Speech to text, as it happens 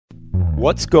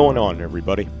What's going on,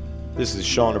 everybody? This is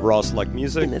Sean of Raw Select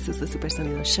Music. And this is the Super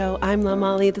Sonido Show. I'm La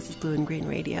Molly. This is Blue and Green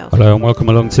Radio. Hello and welcome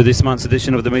along to this month's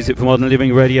edition of the Music for Modern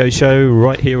Living radio show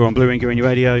right here on Blue and Green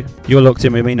Radio. You're locked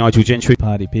in with me, Nigel Gentry.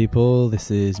 Party people, this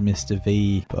is Mr.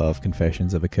 V of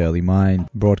Confessions of a Curly Mind,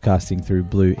 broadcasting through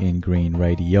Blue in Green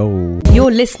Radio. You're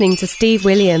listening to Steve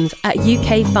Williams at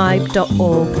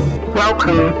uk5.org.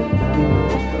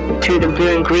 Welcome to the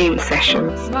Blue and Green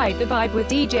sessions. Ride the vibe with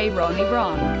DJ Ronnie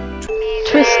Ron.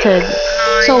 Twisted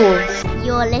Souls.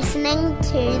 You're listening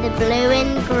to the Blue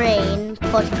and Green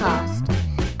podcast,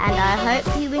 and I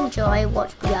hope you enjoy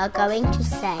what we are going to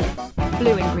say.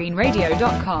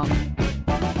 blueandgreenradio.com.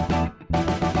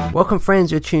 Welcome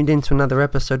friends, you're tuned in to another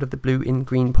episode of the Blue in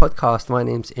Green podcast. My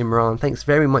name's Imran. Thanks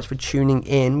very much for tuning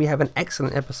in. We have an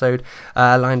excellent episode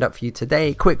lined up for you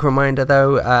today. Quick reminder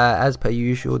though, as per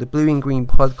usual, the Blue in Green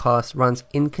podcast runs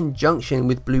in conjunction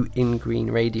with Blue in Green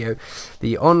Radio,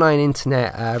 the online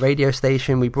internet radio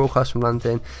station. We broadcast from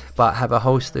London but have a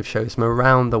host of shows from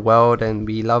around the world, and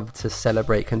we love to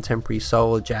celebrate contemporary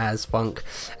soul, jazz, funk,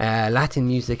 Latin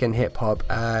music and hip hop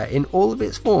in all of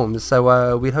its forms.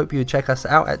 So we hope you check us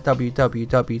out at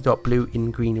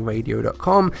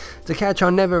www.blueingreenradio.com to catch our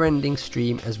never-ending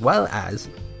stream, as well as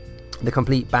the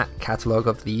complete back catalogue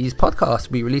of these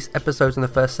podcasts. We release episodes on the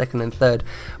first, second and third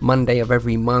Monday of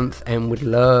every month, and would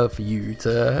love you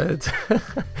to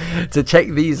check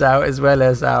these out, as well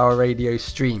as our radio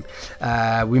stream.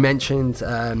 We mentioned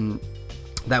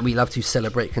that we love to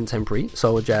celebrate contemporary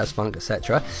soul, jazz, funk,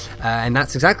 etc. And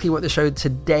that's exactly what the show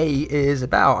today is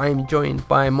about. I'm joined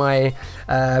by my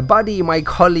buddy, my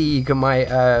colleague,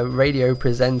 my radio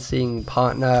presenting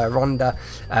partner, Rhonda,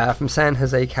 from San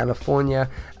Jose, California.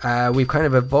 We've kind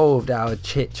of evolved our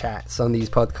chit-chats on these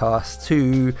podcasts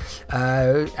to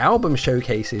album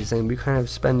showcases, and we kind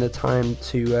of spend the time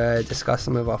to discuss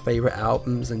some of our favorite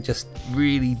albums and just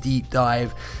really deep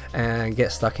dive and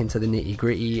get stuck into the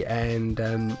nitty-gritty and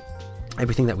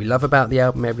everything that we love about the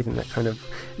album, everything that kind of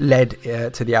led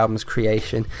to the album's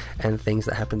creation, and things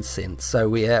that happened since.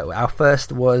 So our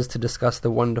first was to discuss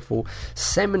the wonderful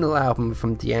seminal album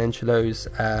from D'Angelo's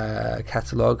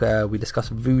catalogue. We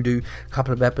discussed Voodoo a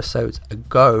couple of episodes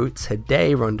ago.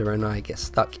 Today, Rhonda and I get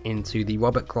stuck into the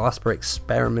Robert Glasper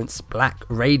Experiments Black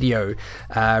Radio,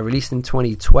 released in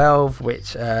 2012,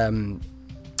 which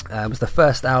was the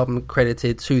first album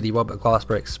credited to the Robert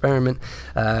Glasper Experiment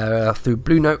through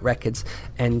Blue Note Records,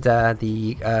 and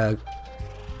the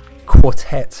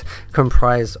quartet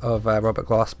comprised of Robert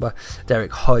Glasper,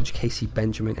 Derek Hodge, Casey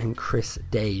Benjamin and Chris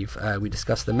Dave. We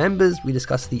discussed the members, we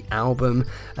discussed the album,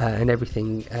 and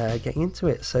everything getting into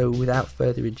it. So without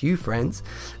further ado, friends,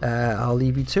 I'll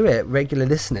leave you to it. Regular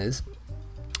listeners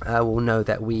will know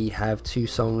that we have 2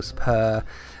 songs per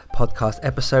podcast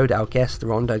episode. Our guest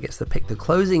Rhonda gets to pick the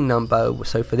closing number,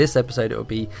 so for this episode it will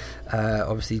be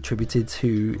obviously attributed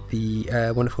to the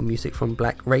wonderful music from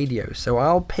Black Radio. So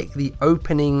I'll pick the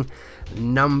opening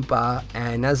number,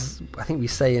 and as I think we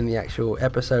say in the actual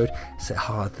episode, it's a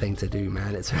hard thing to do,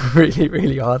 man. It's a really,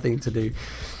 really hard thing to do.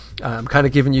 I'm kind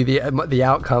of giving you the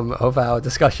outcome of our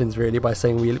discussions, really, by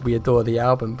saying we adore the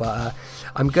album, but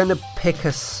I'm going to pick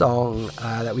a song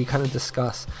that we kind of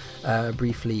discuss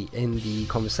briefly in the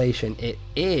conversation. It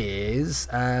is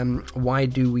Why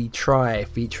Do We Try,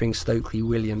 featuring Stokely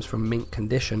Williams from Mint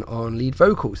Condition on lead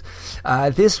vocals.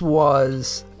 This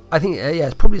was, I think,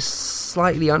 it's probably a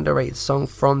slightly underrated song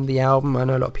from the album. I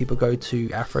know a lot of people go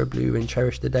to Afro Blue and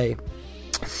Cherish the Day,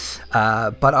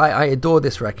 but I adore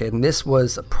this record, and this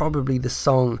was probably the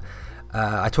song.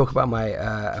 I talk about my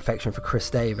affection for Chris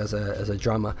Dave as a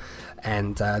drummer,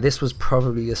 and this was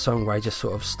probably the song where I just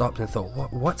sort of stopped and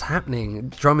thought, what's happening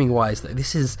drumming wise?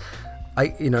 This is,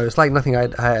 it's like nothing I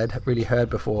had really heard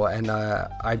before, and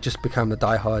I've just become a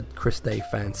diehard Chris Dave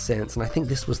fan since. And I think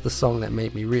this was the song that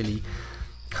made me really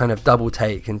kind of double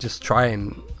take and just try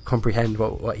and comprehend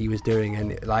what he was doing.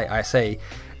 And like I say,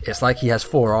 it's like he has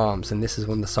 4 arms, and this is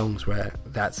one of the songs where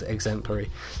that's exemplary.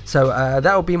 So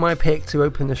that will be my pick to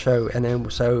open the show, and then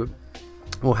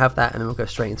we'll have that, and then we'll go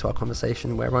straight into our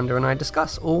conversation where Rhonda and I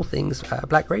discuss all things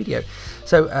Black Radio.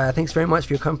 So thanks very much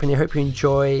for your company. I hope you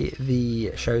enjoy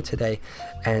the show today,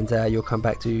 and you'll come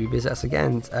back to visit us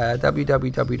again,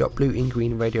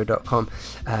 www.blueingreenradio.com.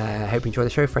 Hope you enjoy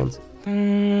the show, friends.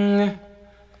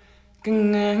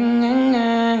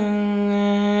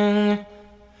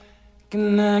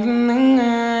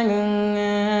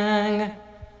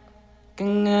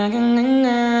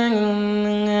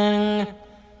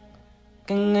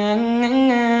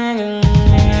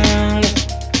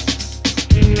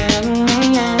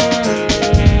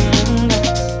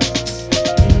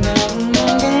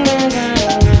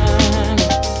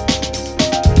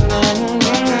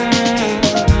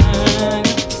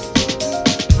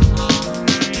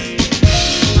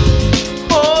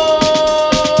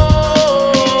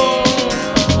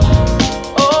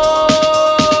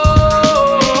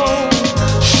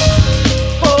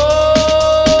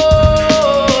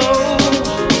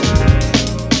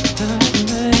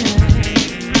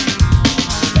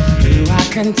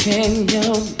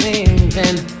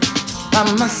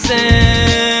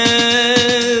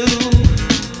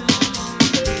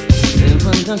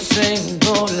 the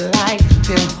single life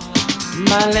till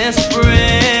my last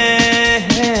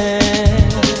breath. I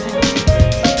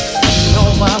know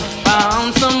I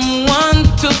found someone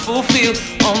to fulfill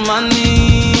all my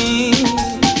needs.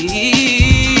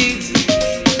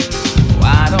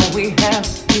 Why don't we have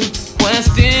to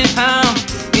question how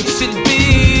it should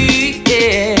be?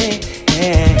 Yeah.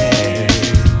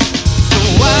 So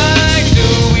why do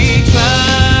we try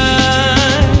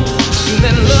to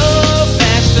let love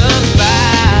pass us by?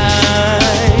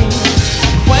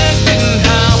 Question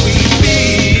how we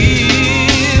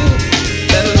feel,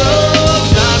 that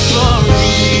love's not for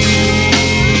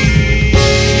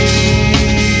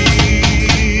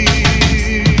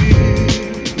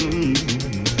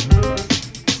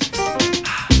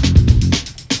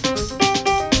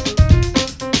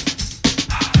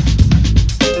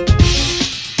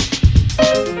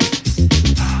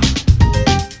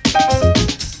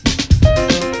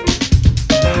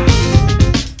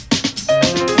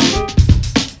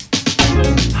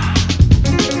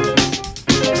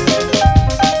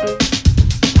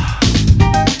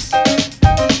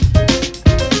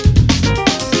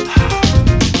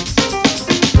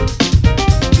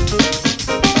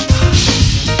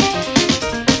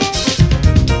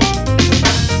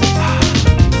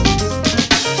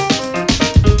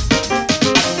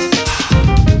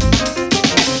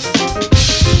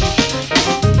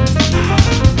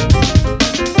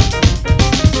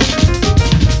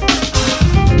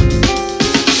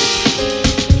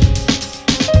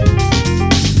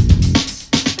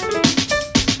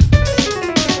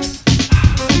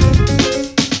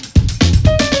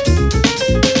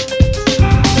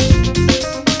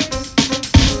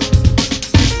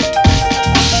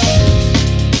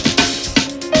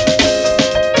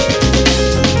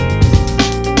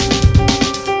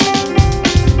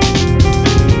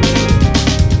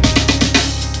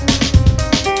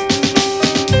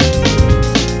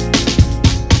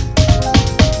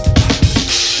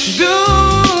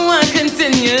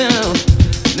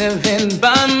living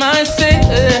by myself,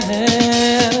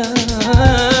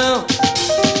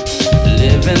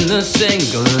 living the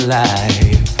single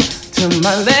life to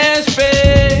my last breath.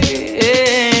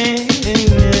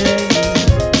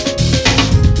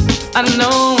 I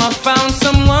know I found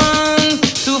someone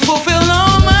to fulfill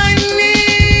all my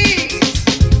needs.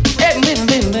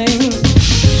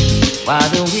 Why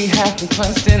do we have to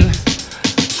question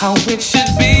how it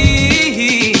should be?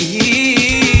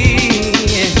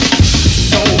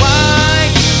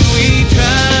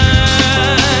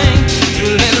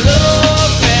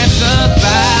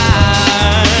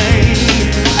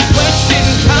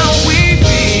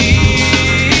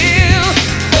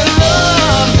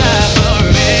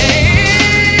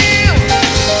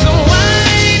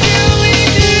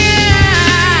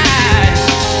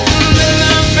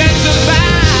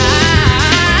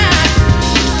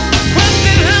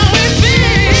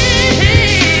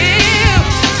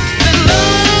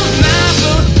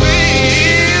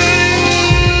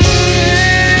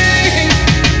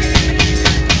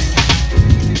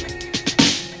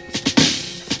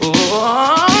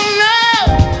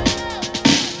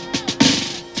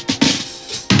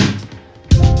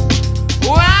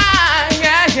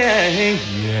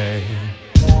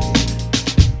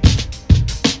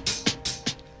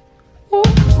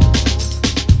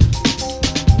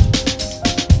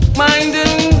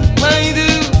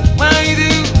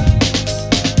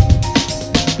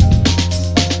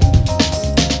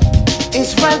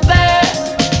 It's right there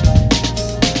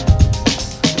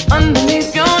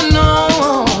underneath your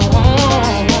nose.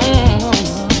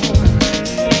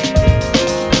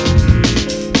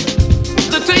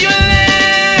 Look to your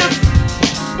left,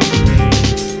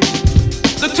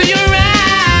 look to your right.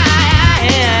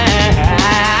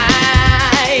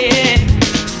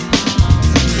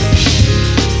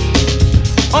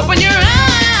 Open your eyes.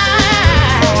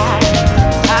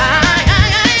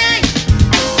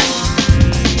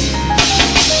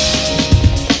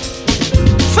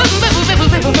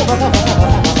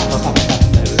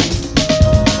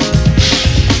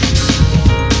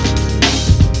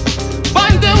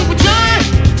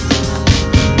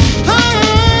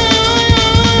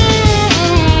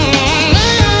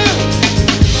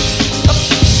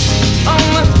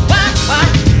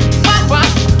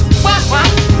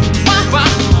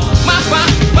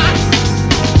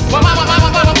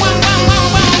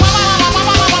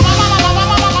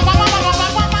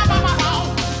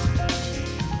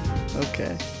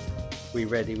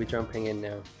 Ready? We're jumping in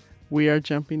now. We are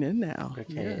jumping in now. Okay,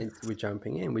 yes. We're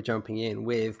jumping in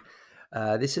with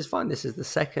this is fun. This is the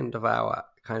second of our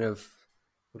kind of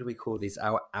what do we call these?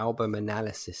 Our album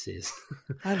analyses.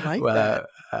 I like that.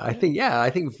 I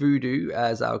think Voodoo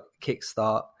as our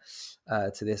kickstart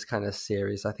to this kind of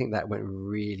series, I think that went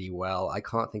really well. I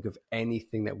can't think of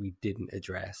anything that we didn't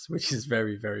address, which is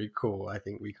very, very cool. I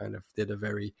think we kind of did a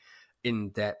very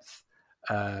in-depth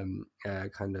kind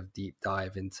of deep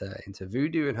dive into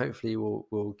Voodoo, and hopefully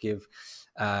we'll give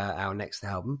our next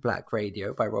album, Black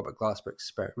Radio by Robert Glasper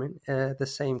Experiment, the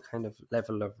same kind of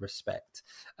level of respect.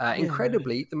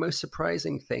 Incredibly, the most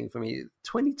surprising thing for me,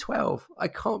 2012, I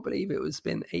can't believe it's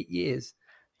been 8 years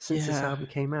since this album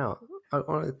came out.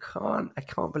 I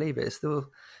can't believe it. It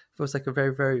still feels like a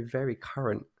very, very, very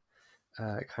current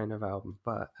kind of album.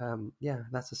 But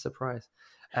that's a surprise.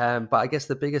 But I guess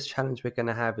the biggest challenge we're going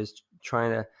to have is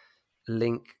trying to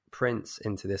link Prince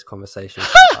into this conversation.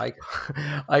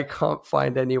 I can't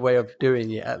find any way of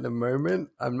doing it at the moment.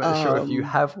 I'm not sure if you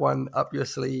have one up your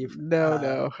sleeve.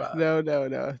 No.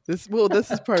 This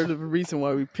is part of the reason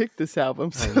why we picked this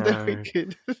album, so that we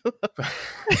could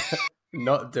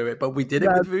not do it. But we did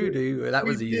it with Voodoo. That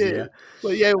was easier.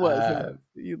 Well, yeah, it was.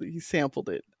 He sampled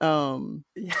it.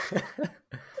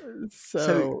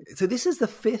 So this is the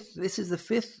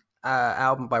fifth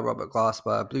album by Robert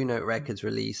Glasper, Blue Note Records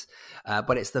release,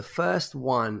 but it's the first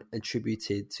one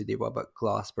attributed to the Robert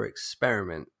Glasper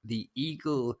Experiment. The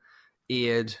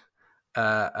eagle-eared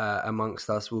amongst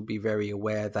us will be very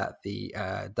aware that the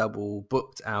double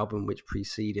booked album which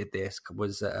preceded this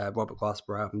was a Robert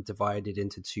Glasper album divided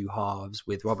into two halves,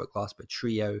 with Robert Glasper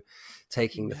Trio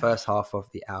taking the first half of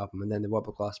the album and then the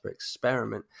Robert Glasper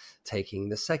Experiment taking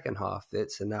the second half.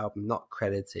 It's an album not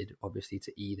credited obviously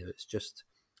to either, it's just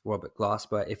Robert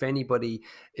Glasper. If anybody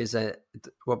is a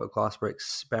Robert Glasper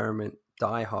Experiment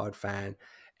diehard fan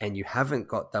and you haven't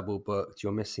got double booked,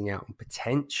 you're missing out on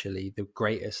potentially the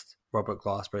greatest Robert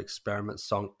Glasper Experiment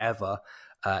song ever,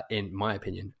 in my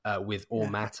opinion, with All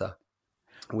Matter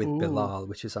with Bilal,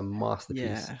 which is a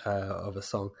masterpiece of a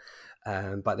song.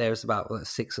 But there's about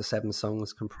 6 or 7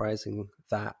 songs comprising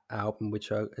that album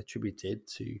which are attributed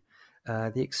to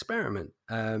the Experiment.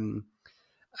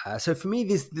 So for me,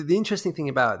 the interesting thing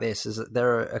about this is that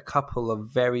there are a couple of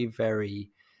very, very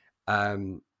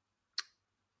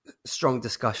strong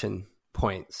discussion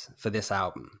points for this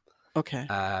album. Okay.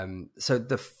 So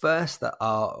the first that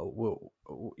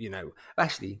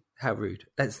actually, how rude.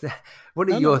 What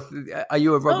are are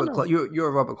you a Robert? You're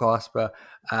a Robert Glasper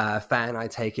fan, I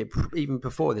take it. Even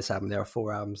before this album, there are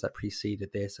 4 albums that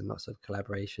preceded this, and lots of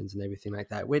collaborations and everything like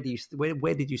that. Where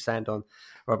did you stand on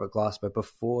Robert Glasper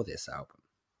before this album?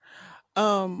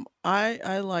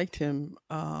 I liked him.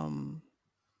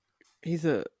 He's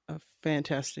a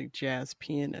fantastic jazz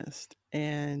pianist,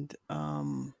 and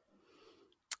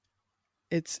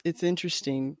it's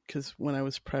interesting because when I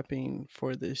was prepping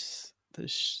for this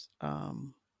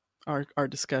our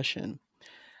discussion,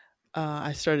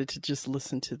 I started to just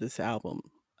listen to this album,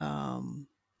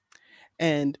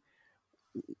 and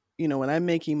when I'm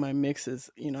making my mixes,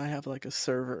 I have like a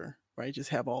server where I just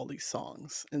have all these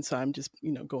songs, and so I'm just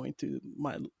going through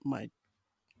my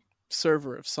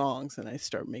server of songs, and I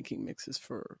start making mixes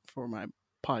for my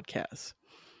podcast.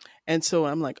 And so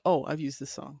I'm like, oh, I've used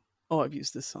this song. Oh, I've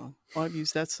used this song. Oh, I've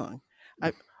used that song.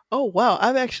 Oh, wow.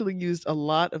 I've actually used a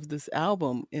lot of this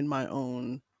album in my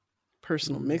own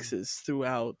personal mixes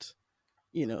throughout,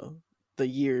 the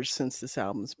years since this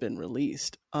album's been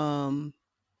released. When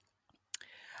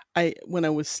I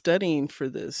was studying for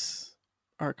this,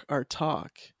 our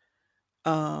talk,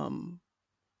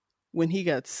 when he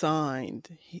got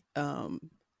signed,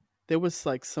 there was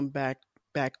like some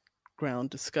background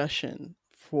discussion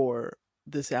for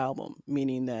this album,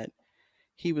 meaning that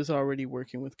he was already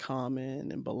working with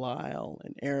Common and Bilal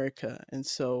and Erica. And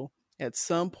so at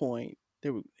some point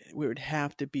there would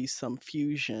have to be some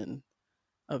fusion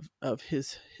of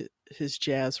his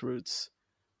jazz roots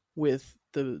with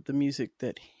the music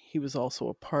that he was also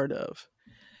a part of.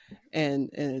 And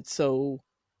so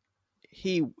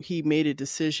he made a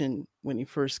decision when he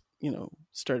first,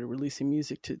 started releasing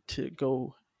music to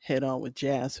go head on with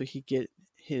jazz so he get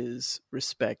his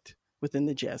respect within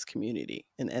the jazz community.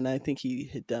 And I think he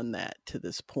had done that to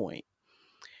this point.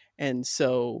 And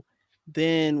so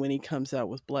then when he comes out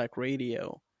with Black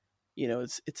Radio,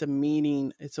 it's a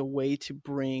meaning, it's a way to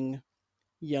bring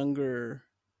younger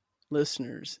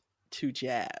listeners to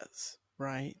jazz,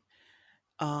 right?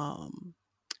 And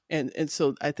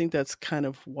so I think that's kind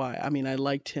of why, I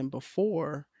liked him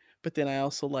before, but then I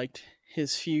also liked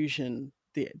his fusion,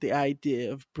 the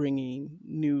idea of bringing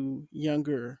new,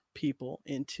 younger people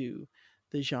into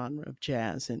the genre of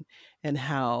jazz, and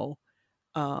how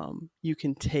you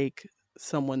can take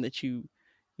someone that you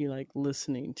you like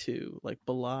listening to like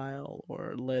Belial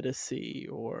or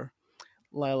Ledisi or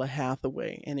Lila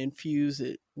Hathaway and infuse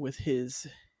it with his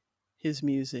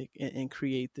music and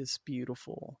create this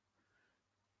beautiful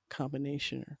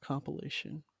combination or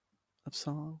compilation of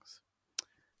songs.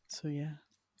 So yeah,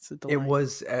 it's a delight. It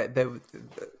was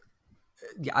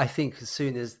I think as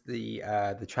soon as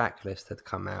the track list had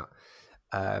come out,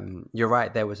 you're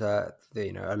right, there was a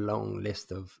long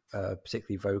list of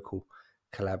particularly vocal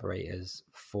collaborators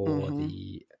for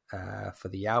the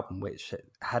album, which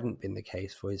hadn't been the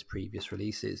case for his previous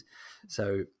releases.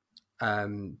 So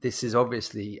this is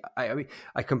obviously, I mean,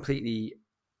 I completely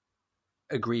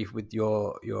agree with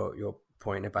your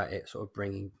point about it sort of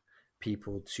bringing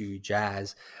people to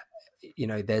jazz. You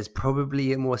know, there's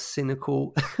probably a more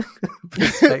cynical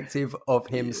perspective of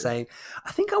him saying,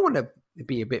 I think I want to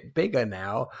be a bit bigger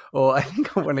now, or I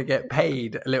think I want to get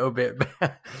paid a little bit.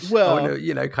 Well, I want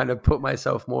to, kind of put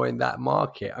myself more in that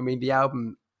market. I mean, the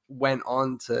album went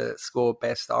on to score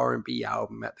Best R&B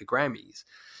Album at the Grammys,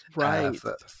 right,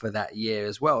 for that year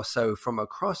as well. So from a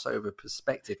crossover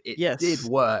perspective, it did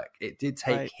work. It did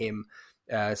take him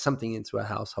something into a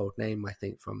household name, I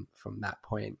think, from that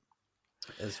point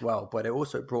as well. But it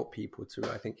also brought people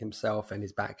to, I think, himself and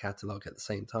his back catalogue at the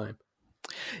same time.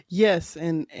 Yes,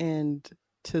 and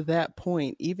to that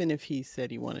point, even if he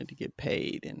said he wanted to get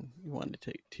paid and he wanted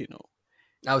to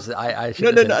I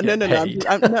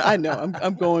know.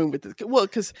 I'm going with this. Well,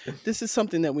 because this is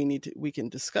something that we can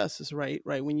discuss. Is right.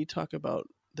 When you talk about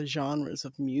the genres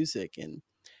of music, and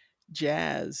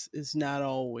jazz is not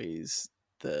always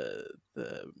the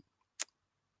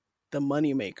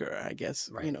moneymaker, I guess.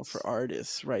 Right. For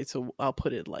artists, right? So I'll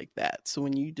put it like that. So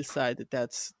when you decide that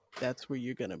that's where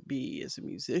you're gonna be as a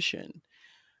musician,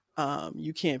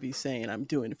 you can't be saying I'm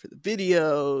doing it for the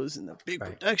videos and the big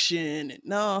production. And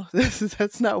no,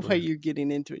 that's not why you're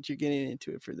getting into it. You're getting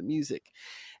into it for the music,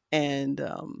 and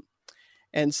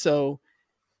so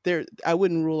there, I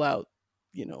wouldn't rule out,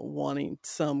 wanting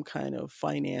some kind of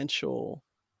financial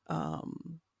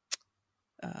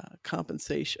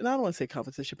compensation. I don't want to say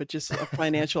compensation, but just a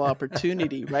financial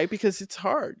opportunity, right? Because it's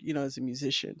hard, as a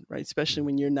musician, right? Especially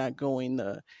when you're not going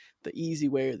the easy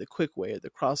way or the quick way or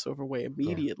the crossover way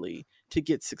immediately to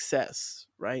get success,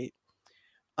 right?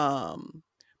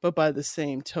 But by the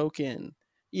same token,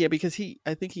 because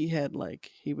I think he had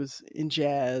he was in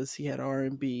jazz, he had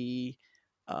R&B,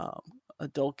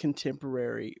 adult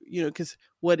contemporary, because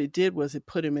what it did was it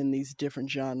put him in these different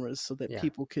genres so that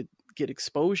people could get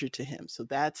exposure to him. So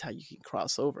that's how you can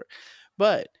cross over.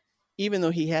 But even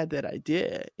though he had that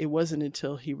idea, it wasn't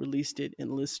until he released it and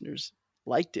listeners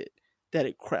liked it that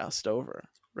it crossed over,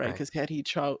 right? Because had he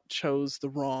chose the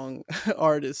wrong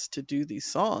artist to do these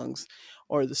songs,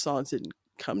 or the songs didn't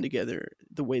come together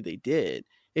the way they did,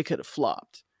 it could have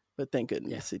flopped. But thank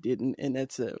goodness it didn't, and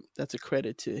that's a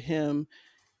credit to him,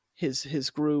 his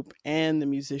group, and the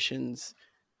musicians,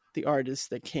 the artists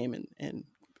that came and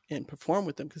performed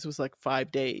with them, because it was like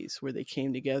 5 days where they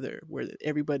came together, where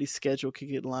everybody's schedule could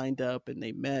get lined up and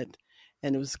they met,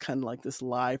 and it was kind of like this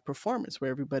live performance where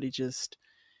everybody just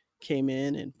came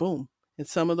in and boom. And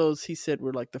some of those, he said,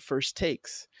 were like the first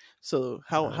takes. So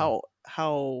how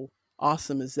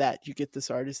awesome is that? You get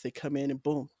this artist, they come in and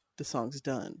boom, the song's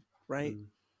done, right?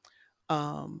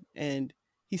 And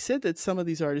he said that some of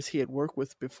these artists he had worked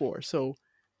with before, so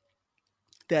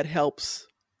that helps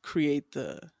create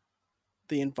the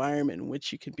environment in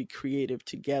which you can be creative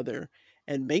together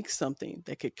and make something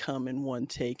that could come in one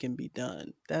take and be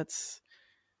done. That's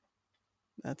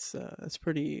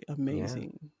pretty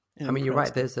amazing. I mean, you're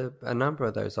right. There's a number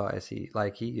of those artists.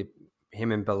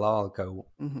 Him and Bilal go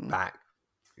back.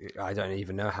 I don't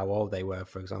even know how old they were,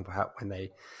 for example, when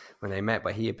they met.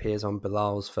 But he appears on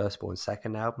Bilal's Firstborn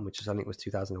second album, which I think was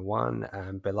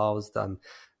 2001. Bilal's done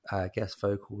guest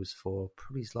vocals for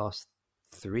probably his last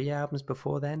 3 albums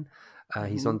before then.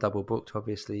 He's on Double Booked,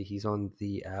 obviously. He's on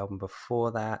the album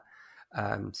before that.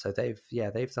 So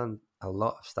they've done a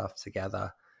lot of stuff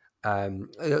together.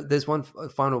 There's one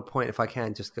final point, if I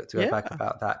can, just to go back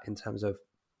about that, in terms of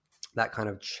that kind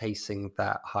of chasing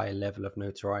that high level of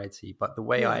notoriety. But the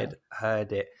way I had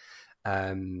heard it,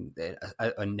 a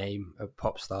name, a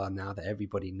pop star now that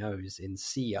everybody knows, in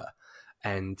Sia,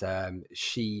 and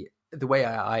the way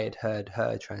I had heard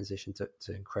her transition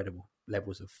to incredible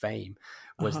levels of fame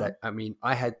was that, I mean,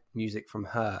 I had music from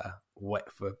her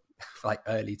for like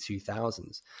early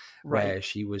 2000s, where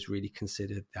she was really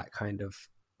considered that kind of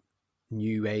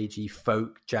new agey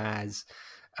folk jazz,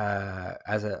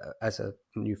 as a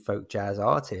new folk jazz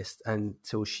artist,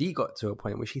 until she got to a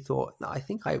point where she thought, no, I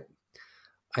think I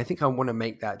want to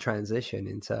make that transition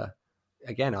into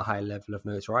again, a high level of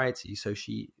notoriety. So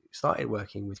she started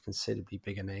working with considerably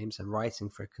bigger names and writing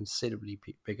for considerably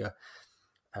bigger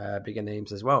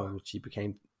names as well. And she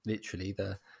became literally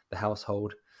the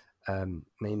household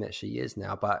name that she is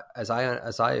now. But as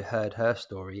I heard her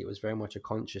story, it was very much a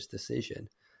conscious decision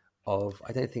of,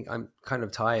 I don't think, I'm kind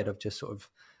of tired of just sort of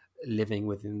living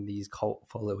within these cult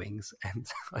followings, and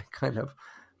I kind of,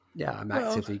 I'm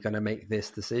actively going to make this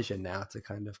decision now to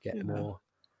kind of get more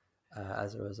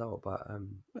as a result. But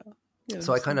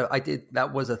so I did,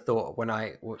 that was a thought when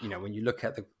when you look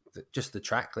at just the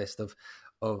track list of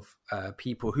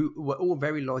people who were all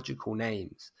very logical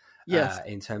names.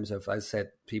 In terms of, as I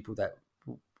said, people that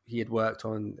he had worked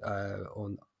on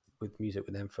with music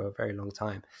with them for a very long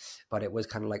time, but it was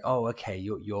kind of like, oh, okay,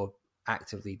 you're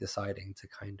actively deciding to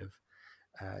kind of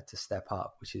to step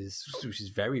up, which is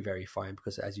very, very fine,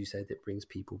 because as you said, it brings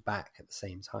people back at the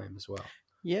same time as well.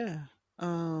 Yeah,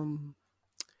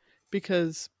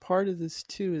 because part of this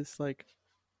too is like,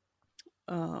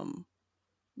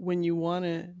 when you want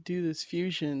to do this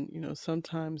fusion,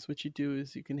 sometimes what you do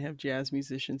is you can have jazz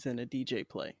musicians and a DJ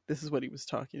play. This is what he was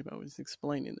talking about when he was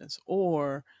explaining this.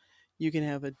 Or you can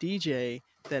have a DJ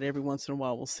that every once in a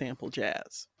while will sample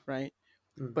jazz, right?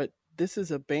 Mm. But this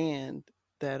is a band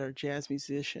that are jazz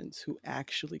musicians who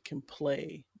actually can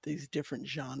play these different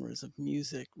genres of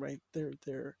music, right?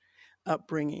 Their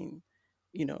upbringing,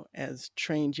 as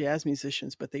trained jazz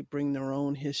musicians, but they bring their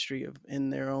own history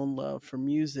and their own love for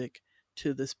music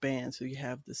to this band. So you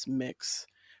have this mix,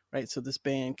 right? So this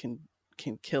band can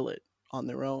kill it on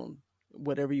their own.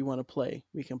 Whatever you want to play,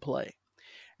 we can play.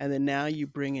 And then now you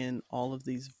bring in all of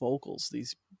these vocals,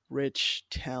 these rich,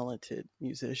 talented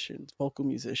musicians, vocal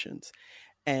musicians.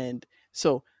 And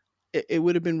so it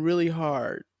would have been really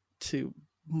hard to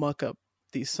muck up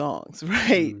these songs,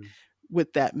 right?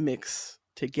 With that mix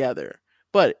together.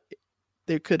 But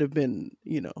there could have been,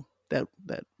 that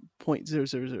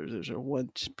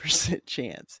 0.00001%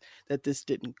 chance that this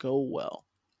didn't go well.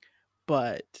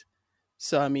 But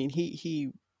so, I mean,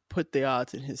 he put the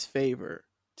odds in his favor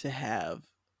to have,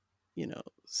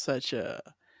 such a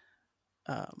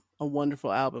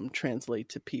wonderful album translate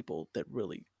to people that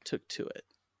really took to it.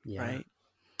 Right.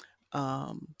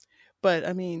 But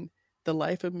I mean, the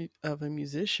life of a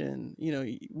musician,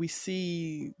 we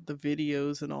see the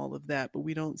videos and all of that, but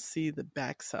we don't see the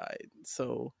backside.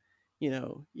 So,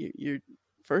 you're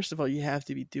first of all, you have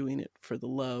to be doing it for the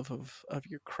love of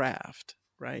your craft,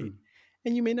 right?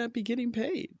 And you may not be getting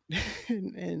paid.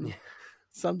 and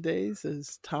some days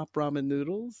there's top ramen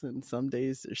noodles, and some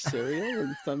days there's cereal,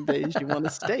 and some days you want a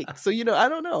steak. So, I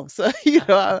don't know. So,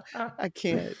 I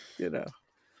can't,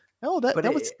 Oh, that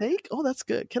was steak? Oh, that's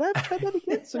good. Can I try that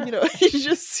again? So, you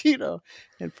just,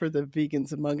 and for the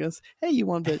vegans among us, hey, you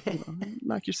want to,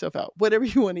 knock yourself out, whatever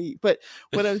you want to eat. But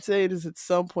what I'm saying is, at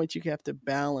some point you have to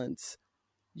balance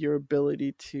your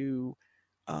ability to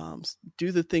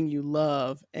do the thing you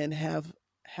love and have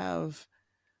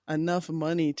enough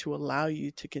money to allow you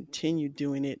to continue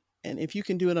doing it. And if you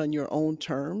can do it on your own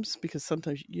terms, because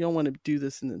sometimes you don't want to do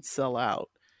this and then sell out.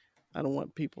 I don't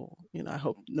want people, I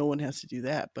hope no one has to do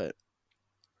that, but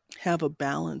have a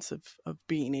balance of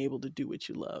being able to do what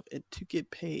you love and to get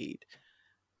paid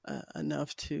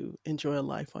enough to enjoy a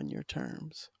life on your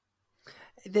terms.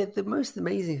 The most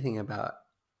amazing thing about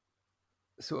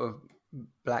sort of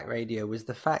Black Radio was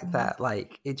the fact that,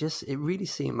 like, it really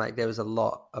seemed like there was a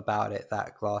lot about it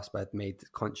that Glassbird made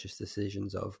conscious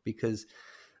decisions of, because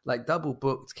like Double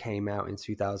Booked came out in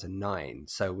 2009,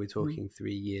 so we're talking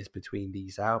 3 years between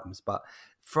these albums. But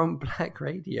from Black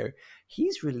Radio,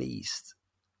 he's released,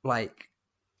 like,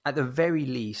 at the very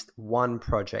least, one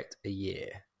project a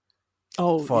year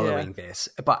following this.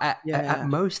 But at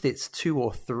most, it's 2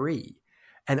 or 3.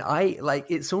 And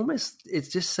it's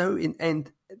just so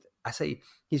and I say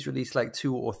he's released like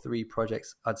 2 or 3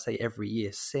 projects, I'd say, every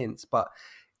year since. But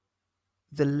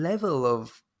the level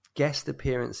of guest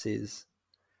appearances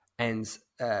and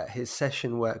his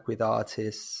session work with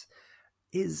artists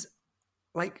is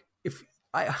like, if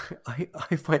I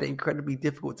find it incredibly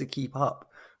difficult to keep up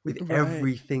with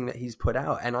everything that he's put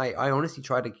out, and I honestly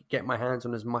try to get my hands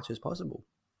on as much as possible.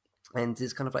 And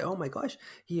it's kind of like, oh my gosh,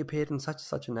 he appeared in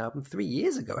such an album 3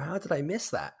 years ago. How did I miss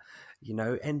that?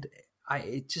 And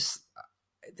it just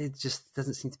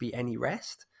doesn't seem to be any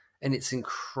rest, and it's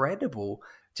incredible.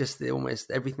 Just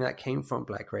almost everything that came from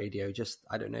Black Radio. Just,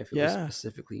 I don't know if it was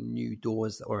specifically new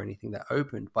doors or anything that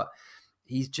opened, but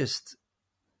he's just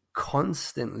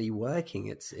constantly working.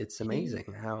 It's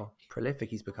amazing how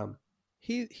prolific he's become.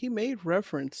 He made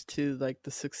reference to, like,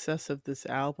 the success of this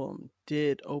album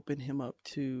did open him up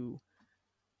to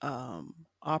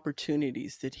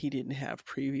opportunities that he didn't have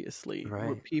previously,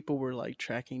 where people were like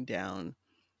tracking down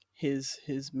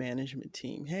his management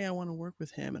team. Hey, I want to work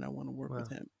with him, and I want to work with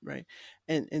him, right?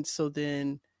 And so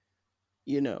then,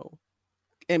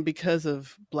 and because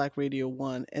of Black Radio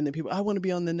 1, and then people, I want to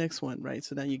be on the next one, right?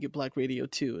 So now you get Black Radio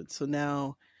 2, and so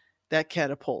now that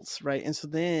catapults, right? And so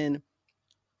then,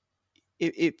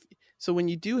 so when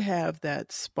you do have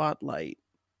that spotlight,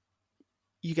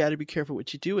 you got to be careful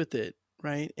what you do with it,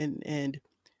 right? And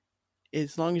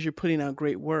as long as you're putting out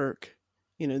great work,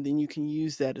 then you can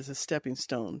use that as a stepping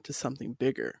stone to something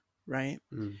bigger, right?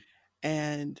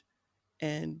 And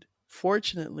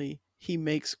fortunately, he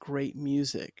makes great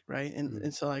music, right?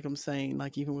 And so, like I'm saying,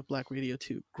 like even with Black Radio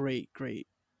 2, great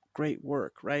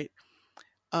work, right?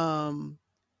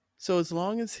 So as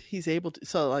long as he's able to,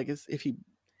 so like if he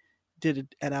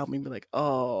did an album, he'd be like,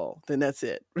 oh, then that's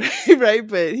it, right?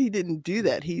 But he didn't do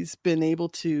that. He's been able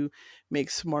to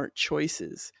make smart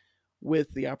choices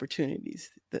with the opportunities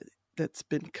that's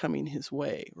been coming his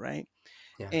way, right?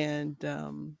 Yeah. And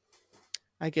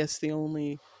I guess the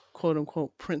only quote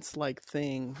unquote Prince-like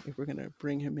thing, if we're gonna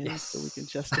bring him in so we can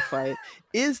justify it,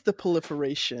 is the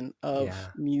proliferation of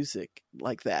music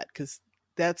like that. Because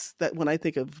that's that when I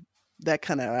think of that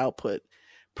kind of output,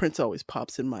 Prince always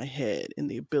pops in my head, and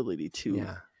the ability to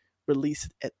release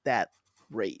at that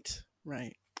rate,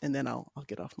 right? And then I'll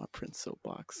get off my Prince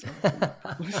soapbox.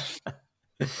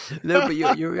 No, but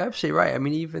you're absolutely right. I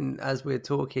mean, even as we're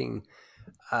talking,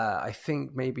 I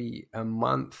think maybe a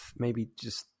month, maybe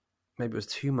it was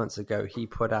 2 months ago, he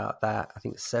put out that, I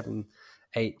think, 7-8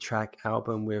 track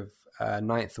album with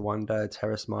Ninth Wonder,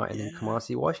 Terrace Martin, and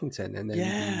Kamasi Washington. And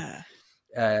then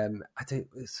I think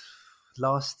it was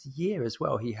last year as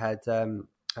well, he had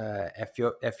F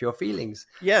Your Feelings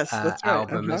that's right.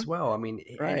 album as well. I mean,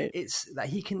 it's that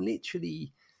he can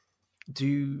literally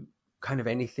do kind of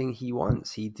anything he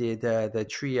wants. He did the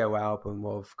trio album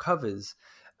of covers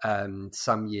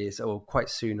some years, or quite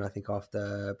soon, I think,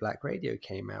 after Black Radio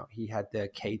came out. He had the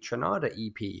K Tronada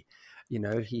EP.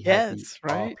 He had the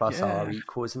R plus R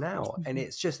equals now, and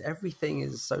it's just everything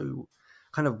is so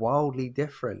kind of wildly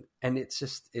different, and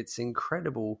it's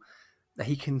incredible that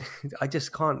he can. I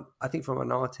think from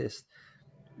an artist,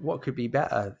 what could be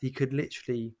better? He could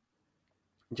literally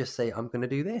just say, I'm going to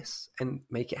do this and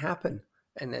make it happen.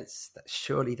 And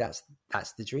surely that's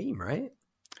the dream, right?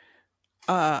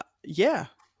 Yeah,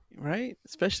 right.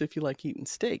 Especially if you like eating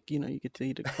steak, you get to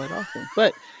eat it quite often.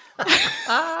 But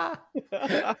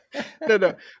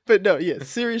no, yeah.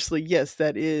 Seriously, yes,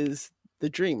 that is the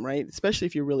dream, right? Especially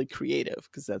if you're really creative,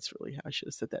 because that's really how I should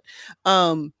have said that.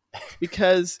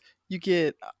 Because you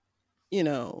get,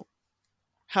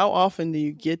 how often do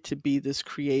you get to be this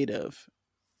creative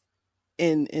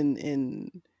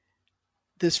in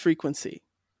this frequency,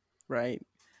 right?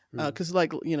 Because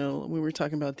when we were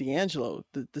talking about D'Angelo,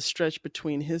 the stretch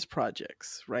between his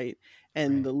projects, right?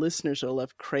 And the listeners are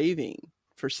left craving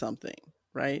for something,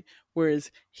 right?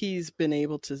 Whereas he's been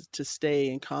able to stay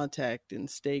in contact and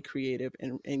stay creative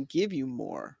and give you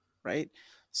more, right?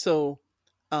 So,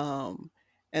 and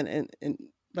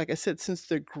like I said, since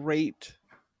they're great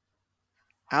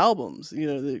albums,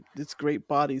 it's great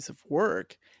bodies of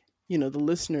work, the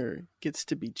listener gets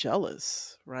to be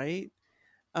jealous, right?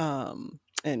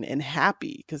 And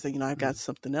happy because I got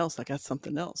something else.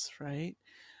 Right?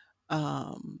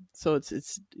 So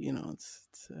it's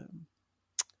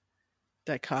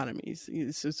dichotomies.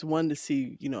 It's one to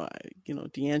see,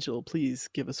 D'Angelo, please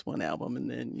give us one album,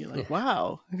 and then you're like,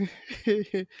 wow.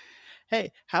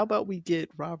 Hey, how about we get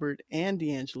Robert and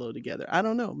D'Angelo together? I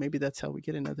don't know. Maybe that's how we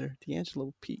get another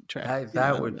D'Angelo Pete track.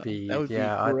 That would be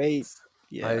great.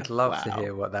 I'd love to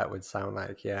hear what that would sound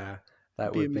like. Yeah,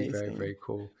 that would be very, very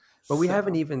cool. But we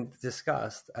haven't even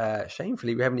discussed,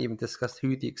 shamefully,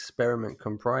 who the experiment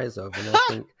comprised of. And I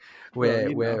think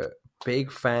we're big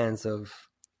fans of,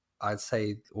 I'd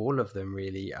say, all of them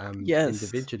really,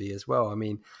 individually as well. I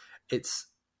mean,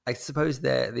 I suppose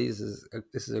this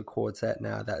is a quartet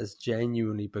now that has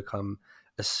genuinely become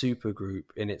a super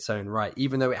group in its own right,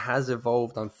 even though it has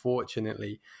evolved,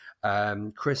 unfortunately.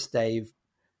 Chris Dave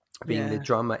being the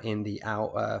drummer in the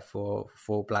Out for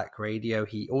Black Radio.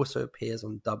 He also appears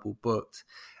on Double Booked.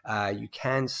 You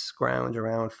can scrounge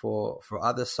around for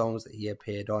other songs that he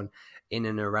appeared on in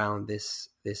and around this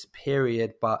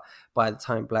period, but by the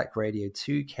time Black Radio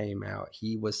 2 came out,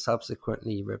 he was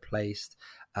subsequently replaced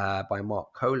by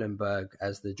Mark Kohlenberg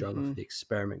as the drummer for the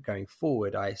experiment going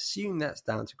forward. I assume that's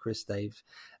down to Chris Dave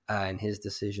and his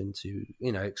decision to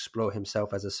explore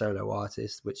himself as a solo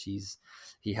artist, which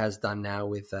he has done now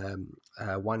with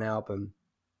one album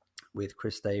with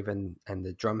Chris Dave and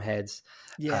the Drumheads,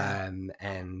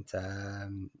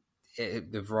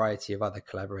 the variety of other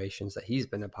collaborations that he's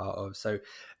been a part of. So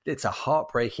it's a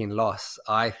heartbreaking loss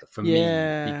for me,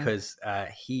 because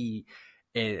he,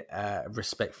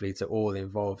 respectfully to all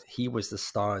involved, he was the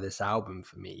star of this album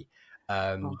for me.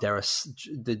 There are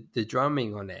the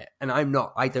drumming on it, and I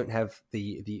don't have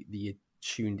the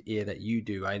tuned ear that you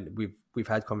do. We've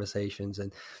had conversations,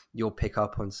 and you'll pick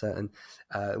up on certain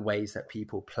ways that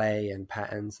people play and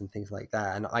patterns and things like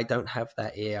that, and I don't have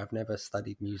that ear. I've never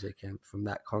studied music from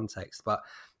that context, but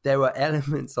there were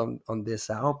elements on this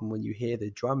album when you hear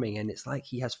the drumming, and it's like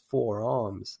he has 4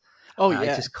 arms. I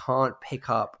just can't pick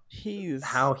up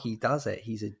how he does it.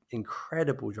 He's an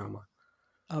incredible drummer.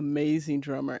 Amazing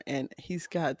drummer, and he's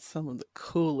got some of the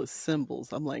coolest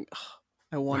cymbals. I'm like,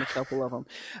 I want a couple of them,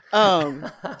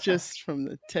 just from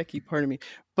the techie part of me.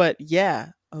 But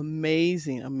yeah,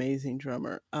 amazing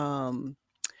drummer.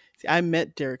 I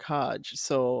met Derek Hodge,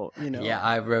 so Yeah,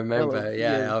 I remember.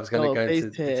 I was going to go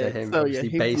to him. So obviously,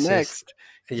 he's bassist. Next.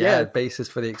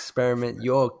 Bassist for The Experiment.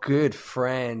 Your good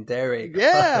friend, Derek.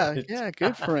 Yeah,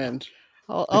 good friend.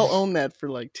 I'll own that for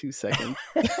like 2 seconds.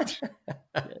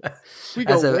 We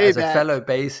go as way a back. fellow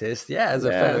bassist,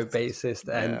 fellow bassist,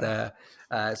 and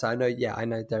so I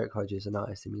know Derek Hodge is an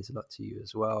artist. It means a lot to you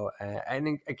as well.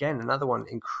 And again, another one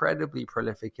incredibly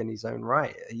prolific in his own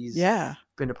right. He's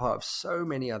been a part of so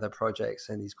many other projects,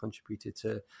 and he's contributed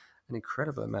to an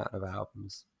incredible amount of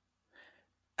albums,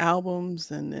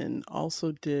 and then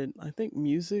also did, I think,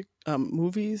 music,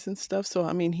 movies and stuff. So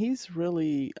I mean, he's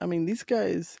really, these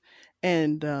guys,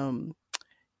 and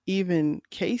even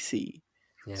Casey.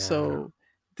 So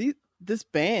this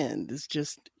band is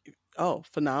just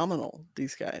phenomenal,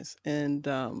 these guys. And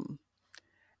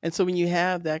so when you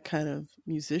have that kind of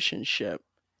musicianship,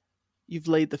 you've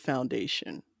laid the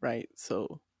foundation, right?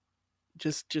 So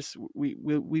just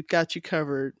we've got you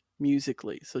covered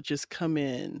musically. So just come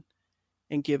in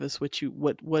and give us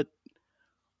what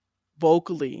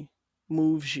vocally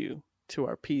moves you to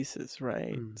our pieces,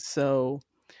 right? So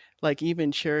like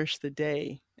even Cherish the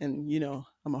Day, and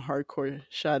I'm a hardcore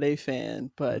Sade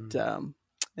fan, but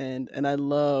and I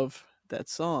love that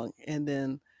song. And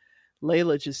then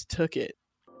Layla just took it.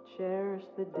 Cherish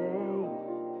the day,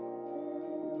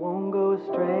 won't go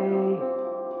astray,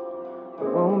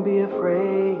 won't be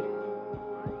afraid,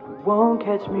 you won't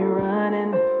catch me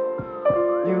running.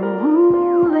 You're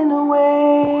ruling the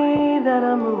way that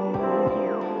I move,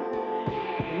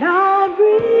 and I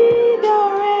breathe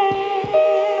your air.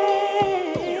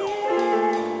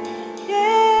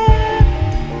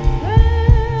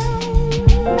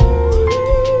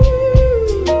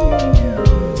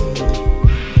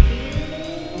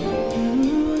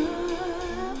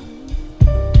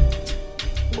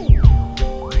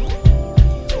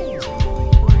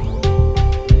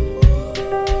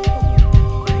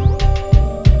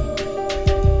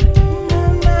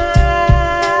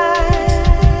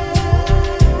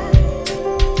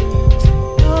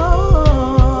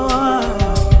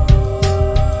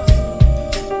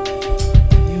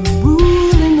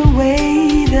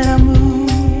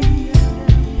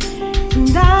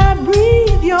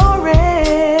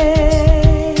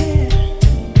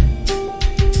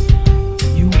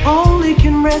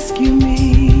 Rescue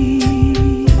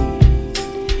me.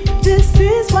 This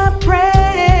is my prayer.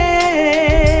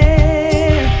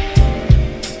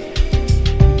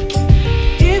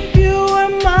 If you were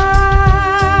mine,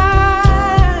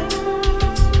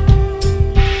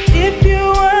 if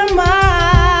you were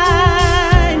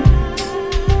mine,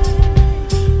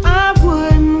 I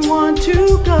wouldn't want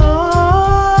to go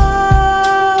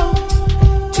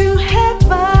to heaven.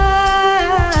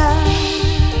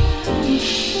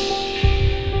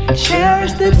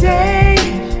 Cherish the day,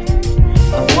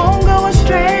 I won't go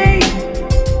astray,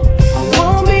 I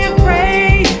won't be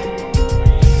afraid,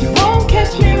 you won't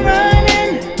catch me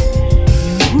running,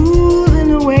 you're ruling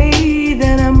the way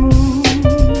that I move.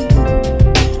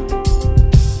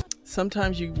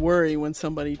 Sometimes you worry when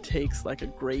somebody takes like a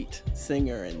great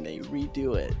singer and they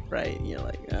redo it, right? You're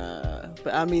like,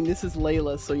 but I mean, this is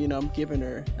Layla, so I'm giving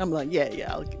her, I'm like,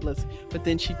 let's. But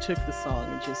then she took the song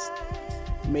and just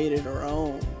made it her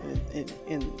own,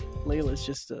 and Layla's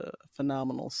just a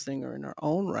phenomenal singer in her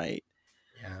own right.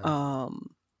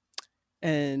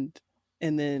 And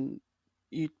then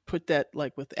you put that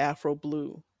like with Afro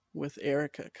Blue, with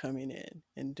Erica coming in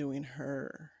and doing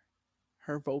her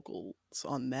vocals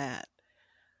on that.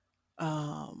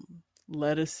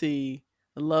 Let Us See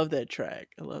I love that track.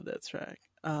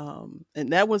 And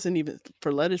that wasn't even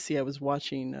for Let Us See. I was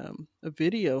watching a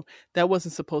video. That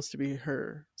wasn't supposed to be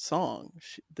her song.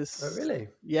 Oh, really?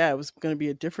 Yeah, it was going to be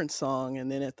a different song,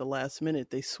 and then at the last minute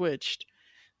they switched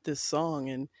this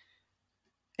song,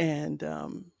 and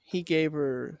he gave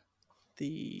her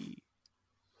the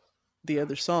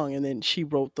other song, and then she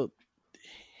wrote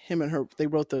they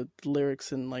wrote the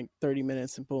lyrics in like 30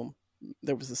 minutes, and boom,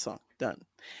 there was the song done.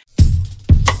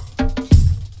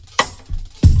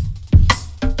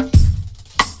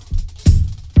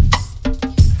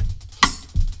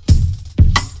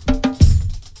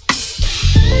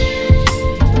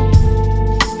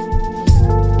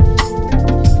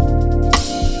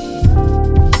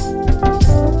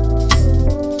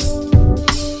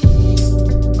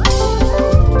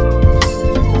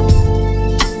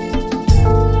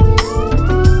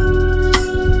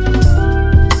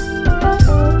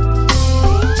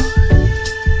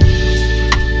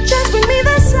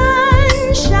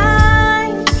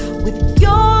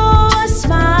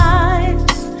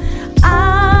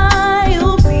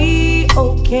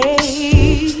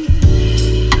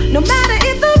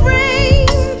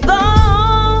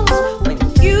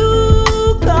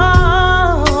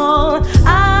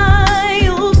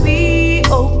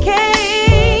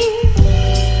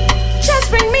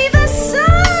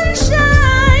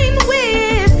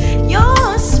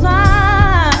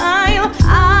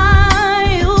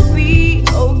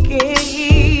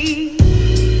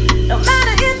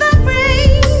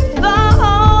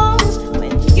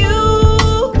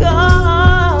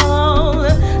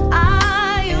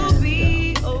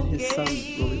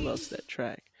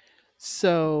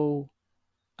 So,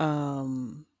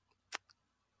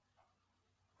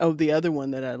 the other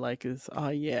one that I like is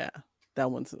Yeah.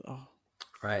 That one's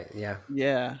right, yeah.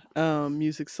 Yeah.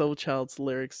 Musiq Soulchild's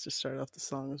lyrics to start off the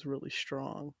song is really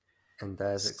strong. And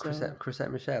is it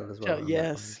Chrisette Michele as well?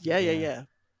 Yes. Yeah.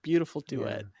 Beautiful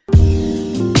duet.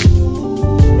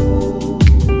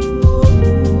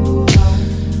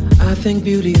 I think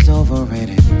beauty is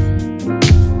overrated.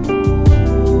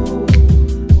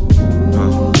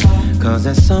 Cause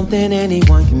that's something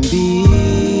anyone can be.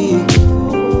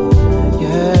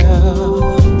 Yeah.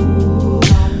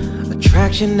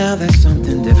 Attraction, now that's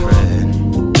something different.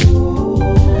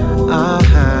 And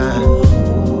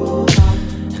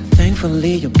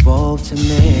thankfully you're both to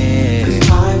me. 'Cause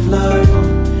I've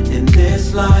learned in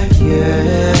this life,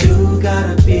 yeah, you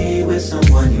gotta be with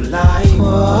someone you like.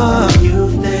 What you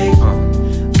think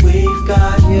we've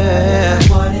got, yeah,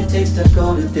 what it takes to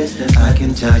go the distance, I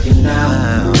can tell you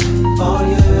now. Oh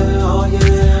yeah, oh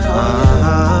yeah,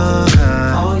 oh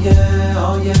yeah, oh yeah,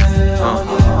 oh yeah,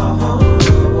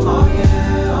 oh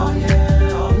yeah,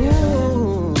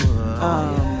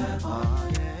 oh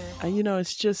yeah. You know,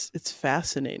 it's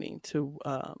fascinating to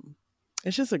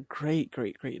it's just a great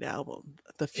album.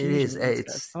 The fusion.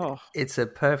 It's a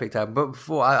perfect album. But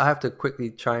before I have to quickly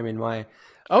chime in my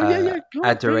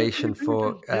adoration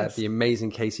for the amazing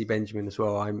Casey Benjamin as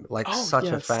well. I'm such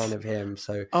a fan of him.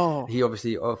 So he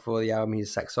obviously, for the album,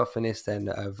 he's a saxophonist and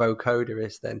a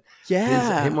vocoderist. And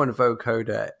him on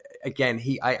vocoder, again,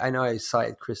 I know I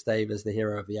cited Chris Dave as the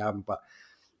hero of the album, but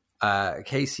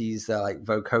Casey's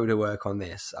vocoder work on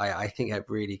this, I think it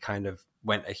really kind of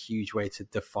went a huge way to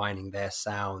defining their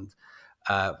sound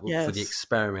for the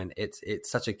experiment. It's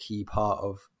such a key part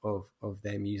of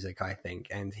their music, I think,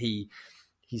 and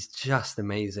he's just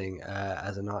amazing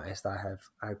as an artist. I have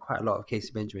quite a lot of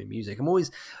Casey Benjamin music. I'm always,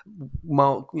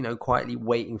 quietly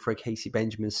waiting for a Casey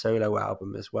Benjamin solo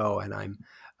album as well, and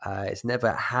it's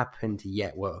never happened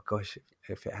yet. Well, gosh,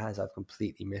 if it has, I've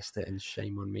completely missed it, and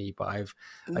shame on me. But I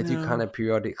do kind of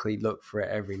periodically look for it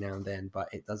every now and then,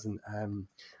 but it doesn't. I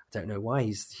don't know why.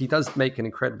 He does make an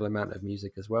incredible amount of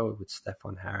music as well with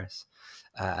Stefan Harris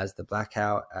as the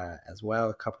Blackout as well.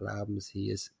 A couple of albums.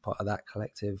 He is part of that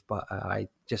collective, but I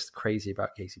just crazy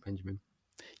about Casey Benjamin.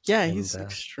 Yeah, he's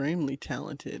extremely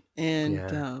talented,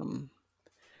 and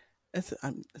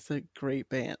it's a great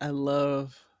band. I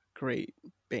love great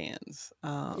bands.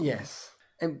 Yes.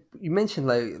 And you mentioned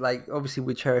like obviously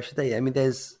with Cherish the Day. I mean,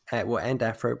 there's and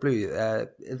Afro Blue.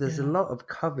 There's a lot of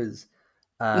covers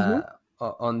on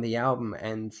the album.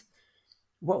 And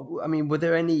were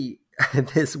there any?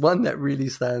 There's one that really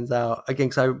stands out again,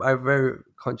 because I very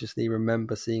consciously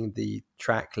remember seeing the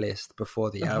track list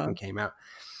before the album came out,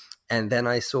 and then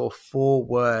I saw 4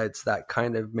 words that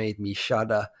kind of made me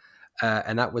shudder,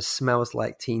 and that was "Smells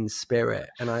Like Teen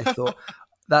Spirit," and I thought.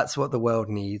 That's what the world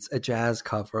needs, a jazz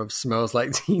cover of Smells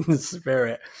Like Teen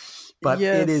Spirit. But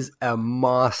it is a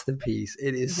masterpiece.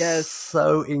 It is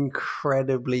so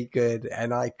incredibly good.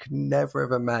 And I could never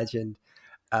have imagined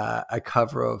a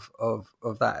cover of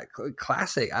that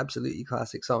classic, absolutely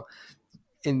classic song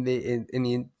in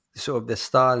the sort of the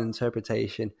style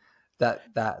interpretation that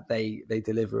they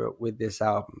deliver with this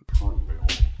album.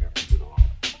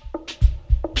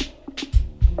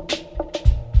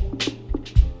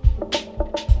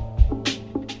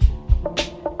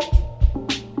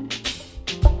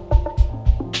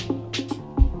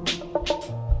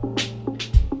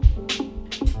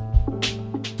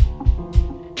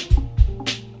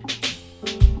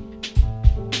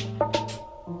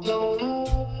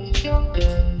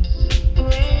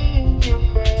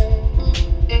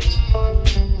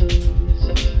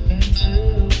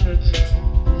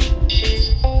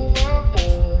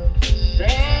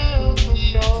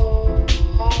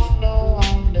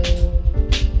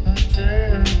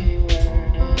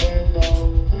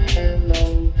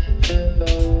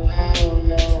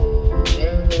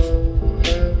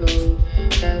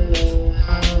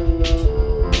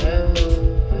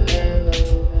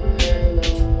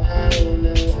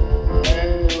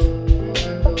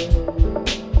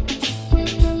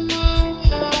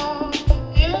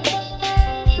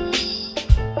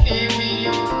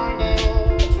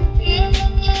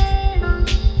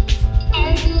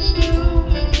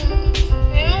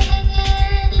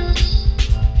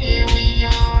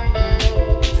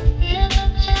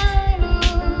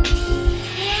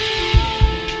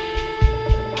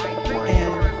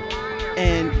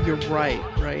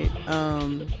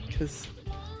 Because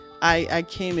I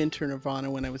came into Nirvana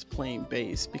when I was playing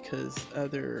bass because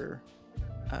other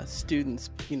students,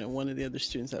 one of the other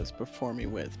students I was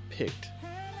performing with picked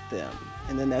them,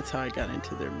 and then that's how I got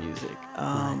into their music.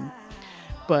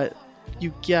 But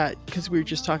you get, because we were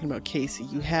just talking about Casey,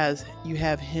 you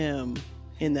have him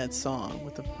in that song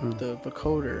with the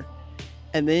vocoder,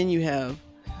 and then you have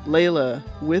Layla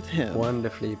with him,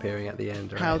 wonderfully appearing at the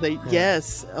end. Right? How they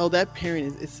that pairing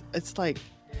is it's like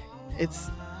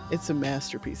it's a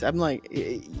masterpiece. I'm like,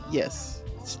 yes,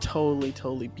 it's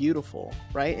totally beautiful,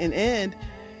 right? And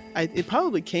it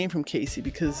probably came from Casey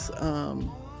because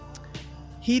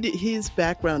his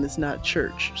background is not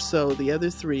church. So the other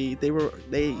three,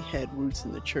 they had roots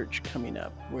in the church coming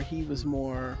up, where he was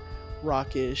more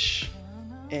rockish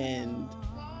and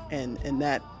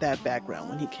that background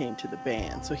when he came to the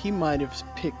band. So he might have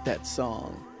picked that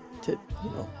song to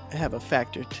have a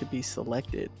factor to be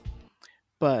selected.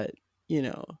 But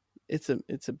it's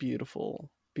a beautiful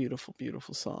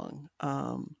song.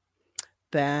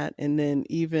 That, and then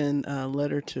even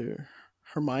Letter to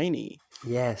Hermione.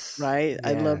 Yes. Right? Yeah,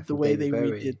 I love the way they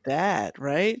Bowie. redid that,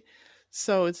 right?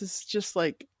 So it's just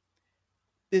like,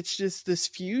 it's just this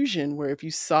fusion where if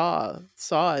you saw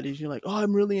it and you're like, oh,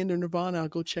 I'm really into Nirvana, I'll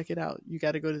go check it out. You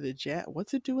got to go to the jazz.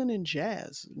 What's it doing in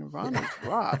jazz? Nirvana's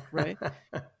rock, right?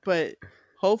 But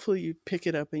hopefully you pick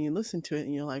it up and you listen to it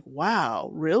and you're like, wow,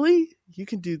 really? You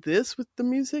can do this with the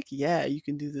music? Yeah, you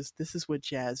can do this. This is what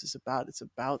jazz is about. It's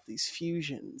about these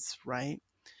fusions, right?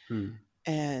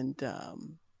 And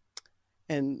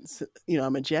so,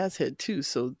 I'm a jazz head too.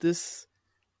 So this,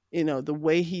 the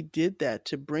way he did that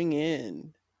to bring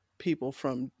in people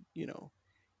from,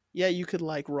 you could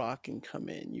like rock and come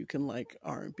in, you can like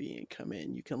R&B and come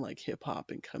in, you can like hip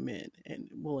hop and come in, and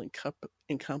we'll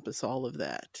encompass all of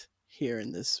that here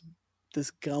in this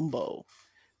gumbo,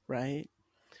 right?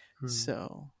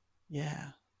 So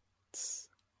it's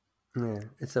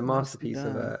a masterpiece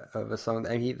of a song.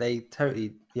 I mean, they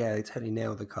totally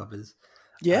nail the covers.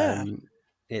 There's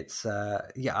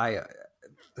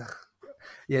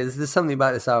something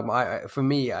about this album.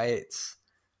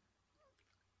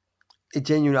 It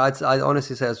genuinely, I'd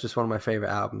honestly say it's just one of my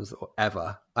favorite albums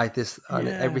ever.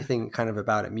 Everything kind of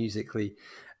about it musically,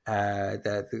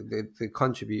 the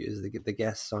contributors, the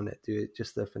guests on it do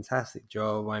just a fantastic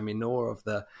job. I mean, all of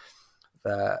the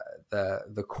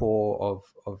core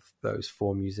of those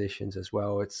four musicians as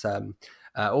well. It's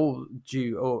all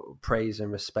praise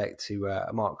and respect to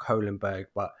Mark Holenberg,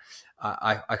 but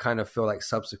I kind of feel like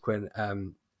subsequent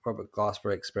Robert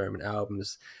Glasper Experiment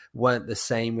albums weren't the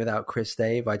same without Chris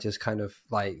Dave. I just kind of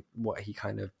like what he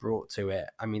kind of brought to it.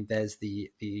 I mean, there's the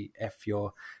F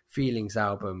Your Feelings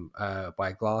album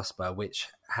by Glasper, which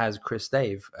has Chris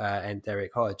Dave and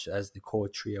Derek Hodge as the core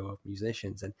trio of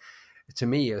musicians, and to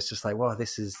me it was just like, wow,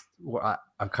 this is what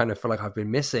I kind of feel like I've been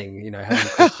missing, having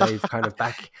Chris Dave kind of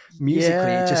back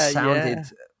musically. It just sounded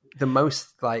the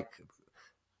most like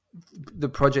the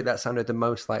project that sounded the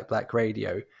most like Black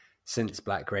Radio since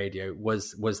Black Radio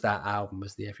was that album,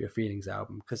 was the F Your Feelings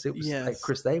album, because it was like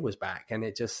Chris Dave was back, and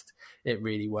it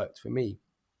really worked for me.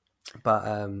 But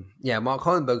Mark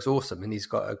Holenberg's awesome, and he's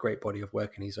got a great body of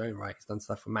work in his own right. He's done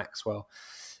stuff for Maxwell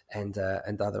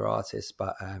and other artists.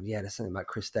 But there's something about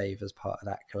Chris Dave as part of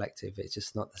that collective. It's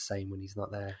just not the same when he's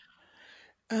not there.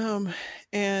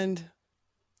 And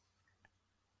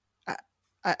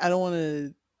I don't want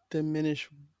to diminish.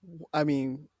 I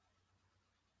mean,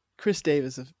 Chris Dave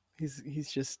is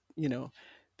he's just,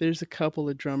 there's a couple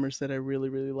of drummers that I really,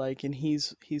 really like, and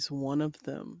he's one of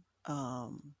them.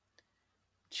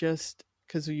 Just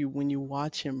because when you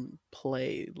watch him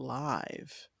play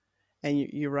live, and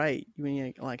you're right, when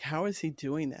you're like, how is he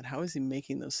doing that? How is he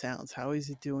making those sounds? How is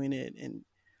he doing it? And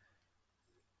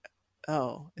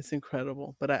it's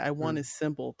incredible. But I want his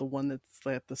cymbal, the one that's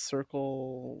like the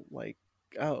circle, like,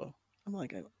 I'm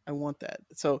like, I want that.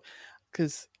 So,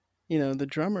 because the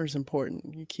drummer is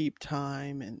important. You keep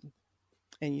time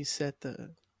and you set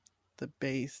the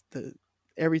bass.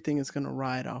 Everything is going to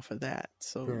ride off of that.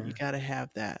 So you got to have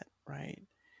that, right?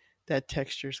 That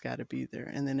texture's got to be there,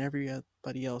 and then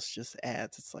everybody else just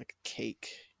adds. It's like a cake,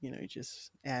 you're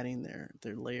just adding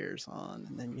their layers on,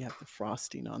 and then you have the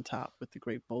frosting on top with the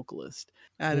great vocalist.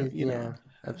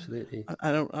 Absolutely.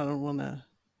 I don't want to,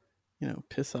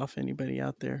 piss off anybody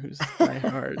out there who's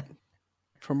diehard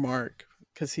for Mark,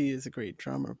 because he is a great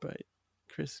drummer, but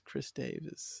Chris Dave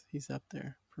he's up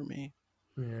there for me.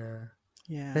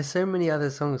 Yeah. There's so many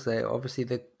other songs there. Obviously,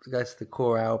 the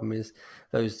core album is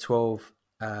those 12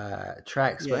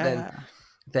 tracks, but then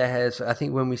there has, I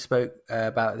think when we spoke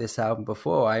about this album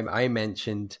before, I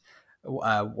mentioned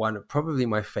one, probably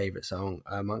my favorite song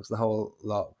amongst the whole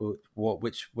lot,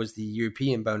 which was the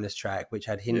European bonus track, which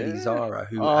had Hindi Zara,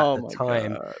 who at the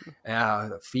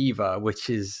time, Fever, which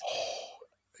is,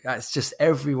 that's just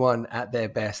everyone at their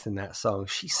best in that song.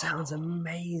 She sounds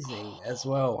amazing as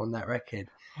well on that record.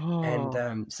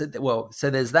 And so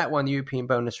there's that one European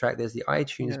bonus track. There's the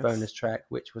iTunes bonus track,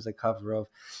 which was a cover of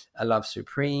A Love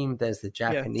Supreme. There's the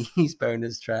Japanese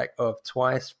bonus track of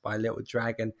Twice by Little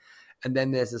Dragon, and then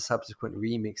there's a subsequent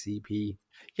remix EP,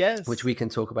 which we can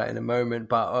talk about in a moment.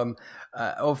 But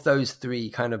of those three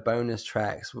kind of bonus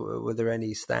tracks, were there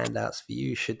any standouts for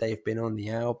you? Should they have been on the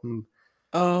album?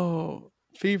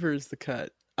 Fever is the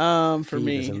cut for Fever's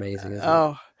me. Amazing, isn't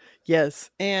it? Yes,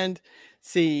 and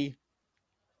see.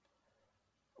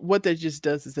 What that just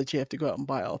does is that you have to go out and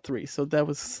buy all three. So that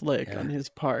was slick on his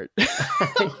part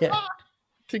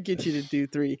to get you to do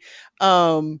three.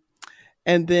 And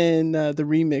then the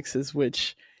remixes,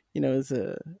 which, as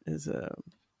a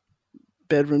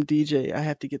bedroom DJ, I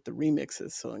have to get the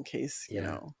remixes. So in case,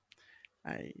 so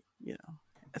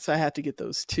I have to get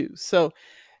those too. So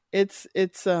it's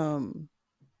a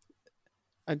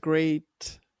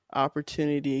great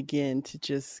opportunity again to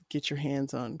just get your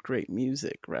hands on great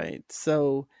music, right?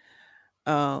 So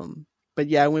but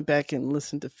I went back and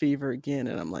listened to Fever again,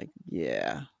 and I'm like,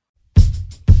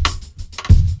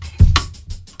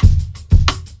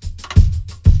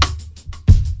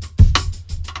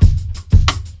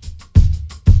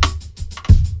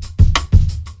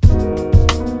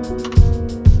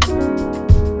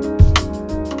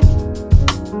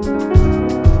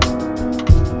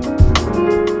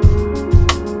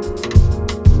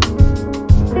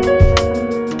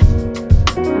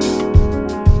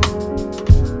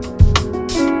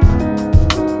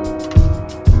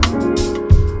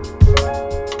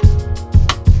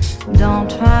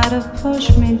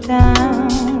 push me down.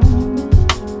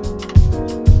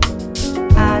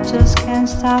 I just can't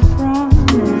stop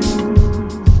running.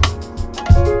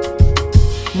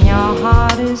 Your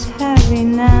heart is heavy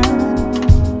now.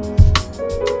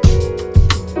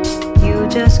 You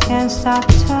just can't stop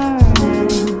turning.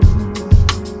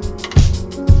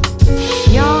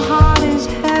 Your heart is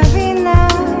heavy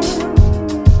now.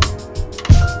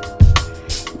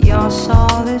 Your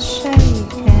soul is shaking.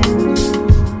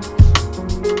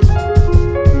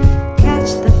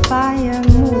 Fire,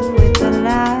 move with the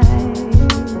light.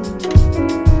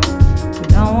 We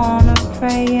don't wanna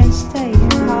pray and stay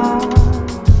apart.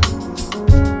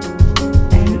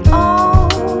 And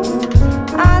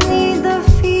I need the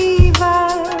fever.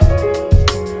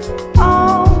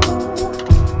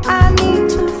 I need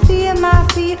to feel my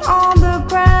feet on the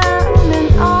ground. And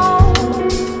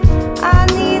I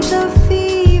need the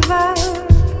fever.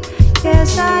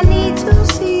 Yes, I need to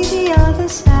see the other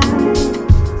side.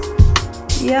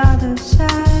 The other side.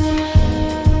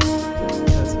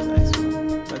 That's a nice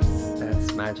one.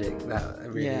 That's magic. That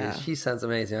really is. She sounds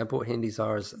amazing. I bought Hindi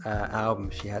Zara's album.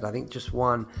 She had, I think, just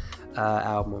one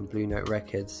album on Blue Note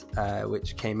Records,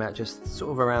 which came out just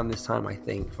sort of around this time, I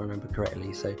think, if I remember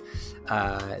correctly. So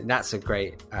that's a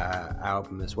great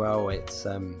album as well. It's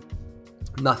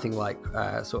nothing like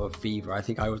sort of Fever. I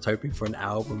think I was hoping for an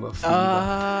album of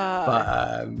Fever,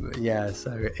 but yeah.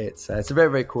 So it's a very,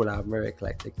 very cool album, very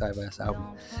eclectic, diverse album.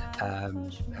 I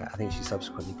think she's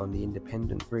subsequently gone the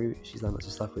independent route. She's done lots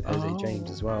of stuff with Jose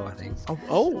James as well, I think.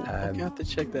 I have to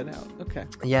check that out. Okay.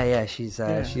 Yeah.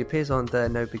 She appears on the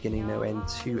No Beginning, No End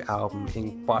 2 album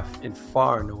in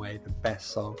far and away the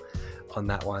best song on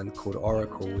that one, called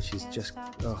Oracle, which is just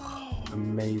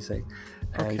amazing.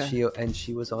 And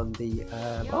she was on the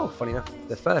funny enough,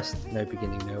 the first No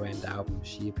Beginning No End album.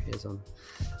 She appears on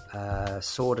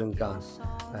Sword and Gun.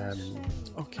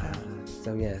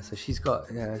 So she's got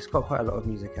quite a lot of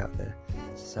music out there.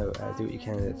 So do what you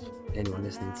can if anyone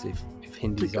listening to if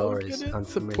Hindi Zara is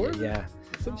unfamiliar.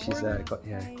 She's got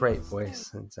great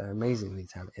voice and amazingly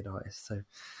talented artist. So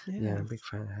I'm a big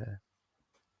fan of her.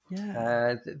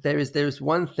 Yeah. There is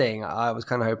one thing I was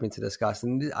kind of hoping to discuss,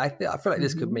 and I feel like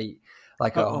this could meet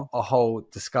like a whole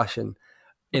discussion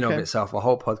in of itself, a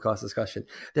whole podcast discussion.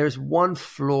 There is one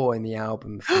flaw in the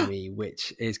album for me,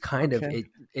 which is kind of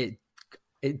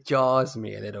it jars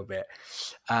me a little bit.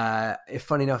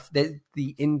 Funny enough, there's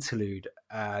the interlude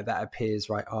that appears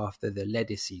right after the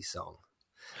Legacy song.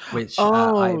 Which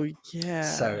so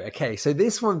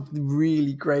this one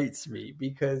really grates me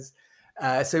because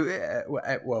for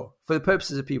the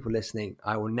purposes of people listening,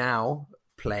 I will now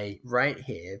play right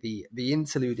here the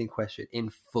interlude in question in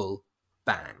full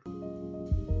bang.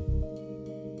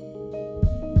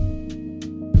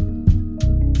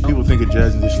 People think a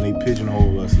jazz musician, they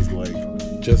pigeonhole us as like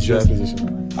just jazz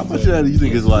musician. How much of that do you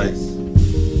think is like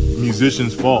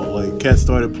musicians' fault? Like cats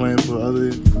started playing for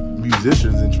other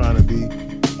musicians and trying to be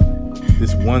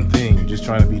this one thing, just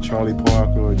trying to be Charlie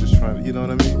Parker or just trying to, you know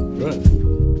what I mean? Right.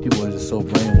 People are just so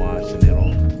brainwashed and they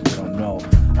don't know.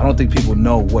 I don't think people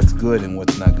know what's good and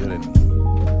what's not good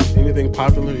anymore. Anything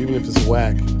popular, even if it's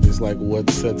whack, is like what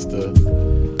sets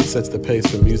the pace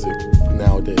for music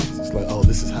nowadays. It's like, oh,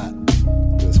 this is hot,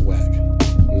 and it's whack.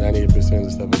 98% of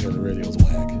the stuff I hear on the radio is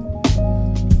whack.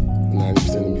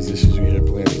 90% of the musicians you hear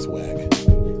playing is whack.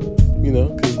 You know,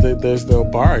 because there's no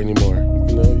bar anymore.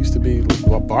 You know, it used to be,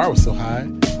 the bar was so high,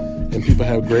 and people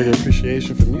have greater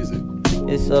appreciation for music.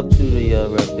 It's up to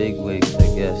the big wigs, I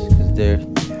guess, because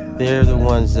they're the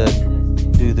ones that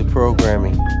do the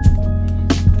programming.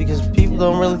 Because people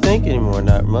don't really think anymore,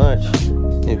 not much.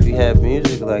 If you have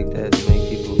music like that to make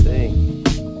people think,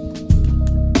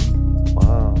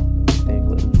 wow, they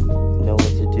wouldn't know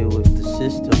what to do with the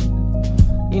system.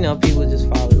 You know, people just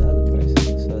follow the other person,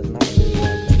 so it's not really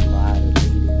like a lot of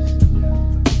readers.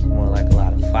 It's more like a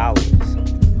lot of followers.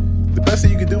 The best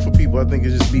thing you can do for people, I think,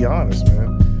 is just be honest,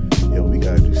 man. Yo, we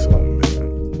gotta do something, man.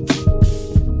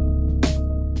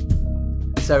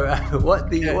 So what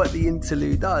the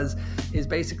interlude does is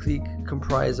basically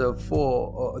comprise of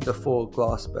the four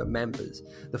Glasper members,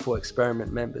 the four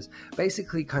experiment members,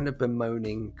 basically kind of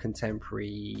bemoaning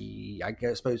contemporary, I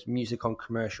suppose, music on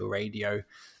commercial radio.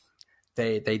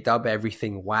 They dub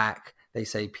everything whack. They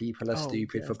say people are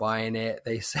stupid for buying it.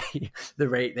 They say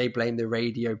they blame the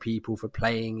radio people for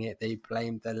playing it. They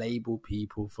blame the label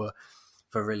people for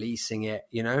releasing it,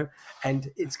 you know? And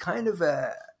it's kind of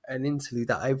an interlude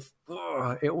that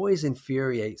it always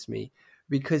infuriates me,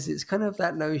 because it's kind of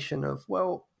that notion of,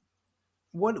 well,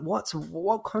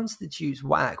 what constitutes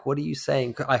whack? What are you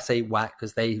saying? I say whack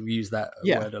because they use that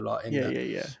word a lot in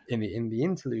the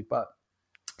interlude. But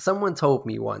someone told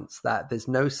me once that there's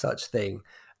no such thing.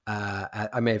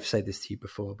 I may have said this to you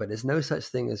before, but there's no such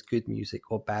thing as good music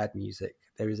or bad music.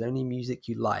 There is only music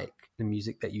you like and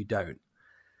music that you don't.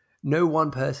 No one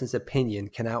person's opinion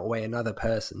can outweigh another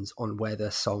person's on whether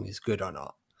a song is good or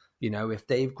not. You know, if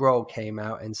Dave Grohl came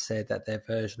out and said that their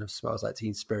version of Smells Like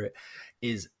Teen Spirit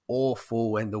is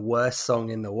awful and the worst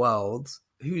song in the world,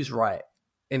 who's right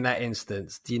in that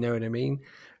instance? Do you know what I mean?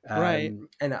 Right.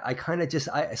 And I kind of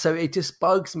so it just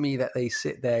bugs me that they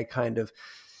sit there kind of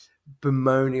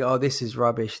bemoaning, oh, this is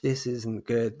rubbish, this isn't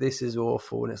good, this is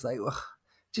awful. And it's like, ugh.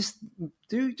 Just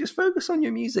focus on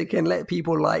your music and let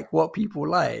people like what people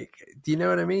like. Do you know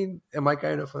what I mean? Am I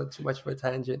going off on too much of a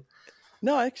tangent?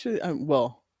 No, actually,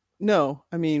 no.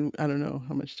 I mean, I don't know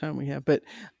how much time we have, but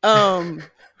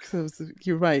so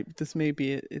you're right. This may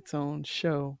be its own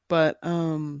show, but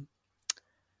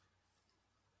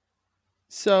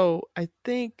so I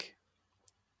think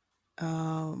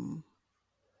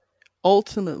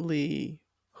ultimately,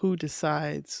 who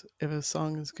decides if a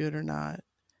song is good or not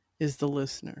is the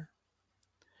listener.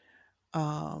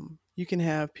 You can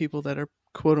have people that are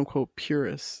quote unquote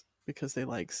purists because they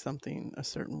like something a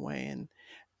certain way,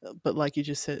 but like you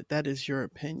just said, that is your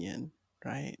opinion,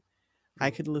 right? I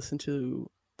could listen to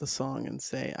the song and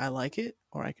say, I like it,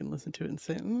 or I can listen to it and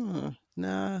say,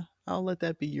 nah, I'll let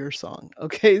that be your song.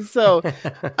 Okay. So,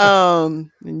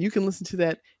 and you can listen to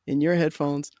that in your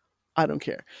headphones. I don't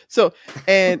care. So,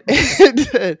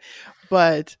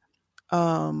 but,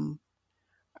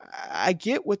 I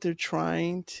get what they're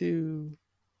trying to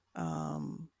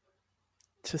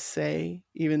say,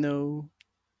 even though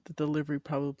the delivery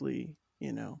probably,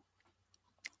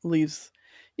 leaves,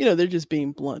 they're just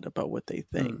being blunt about what they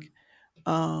think.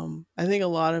 I think a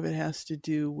lot of it has to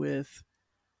do with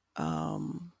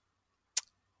the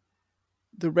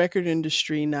record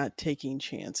industry not taking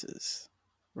chances,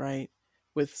 right?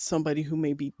 With somebody who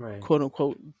may be quote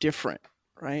unquote different,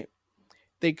 right?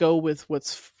 They go with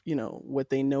what's, what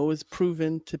they know is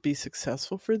proven to be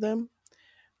successful for them.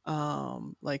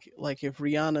 Like if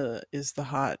Rihanna is the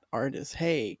hot artist,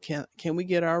 hey, can we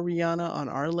get our Rihanna on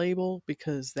our label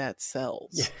because that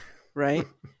sells, right?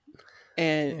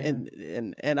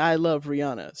 And I love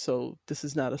Rihanna, so this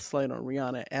is not a slight on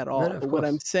Rihanna at all. No, but what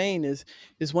I'm saying is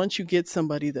once you get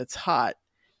somebody that's hot,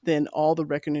 then all the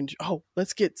record industry,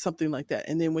 let's get something like that.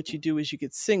 And then what you do is you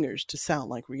get singers to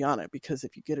sound like Rihanna, because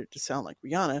if you get it to sound like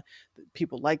Rihanna,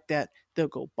 people like that, they'll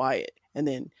go buy it. And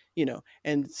then,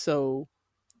 and so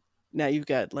now you've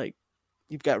got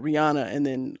Rihanna, and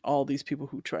then all these people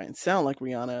who try and sound like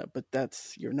Rihanna, but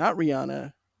you're not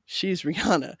Rihanna. She's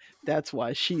Rihanna. That's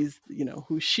why she's,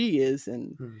 who she is.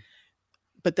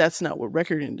 But that's not what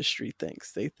record industry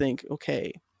thinks. They think,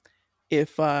 okay,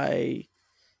 if I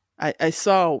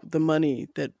saw the money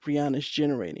that Rihanna's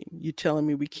generating, you telling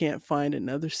me we can't find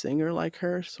another singer like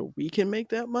her so we can make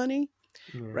that money,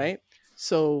 right?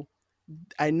 So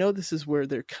I know this is where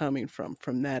they're coming from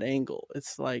that angle.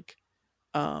 It's like,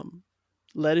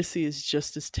 Ledisi is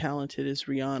just as talented as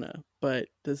Rihanna, but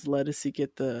does Ledisi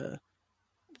get the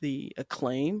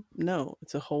acclaim? No,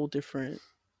 it's a whole different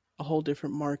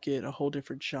market, a whole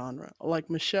different genre. Like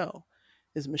Michelle.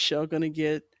 Is Michelle going to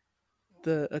get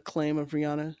the acclaim of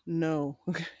Rihanna? No,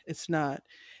 it's not.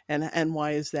 And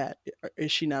why is that?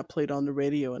 Is she not played on the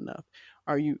radio enough?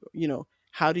 Are you,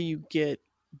 how do you get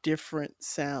different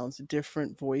sounds,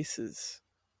 different voices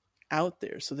out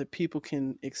there so that people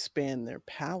can expand their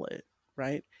palette,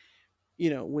 right?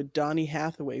 Would Donny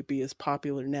Hathaway be as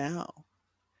popular now?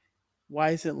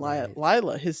 Why isn't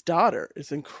Lila, his daughter,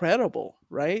 is incredible,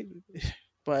 right?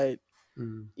 But,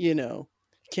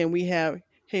 can we have,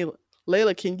 hey,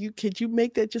 Layla, could you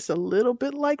make that just a little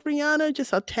bit like Rihanna,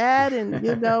 just a tad? And,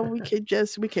 we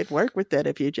could work with that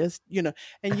if you just,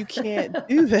 and you can't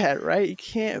do that, right? You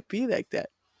can't be like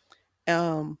that.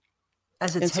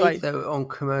 As a take, though, on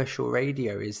commercial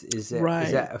radio, is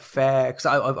that a fair? Because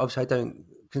obviously I don't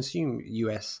consume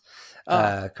US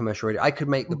commercial radio. I could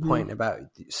make the point about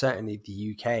certainly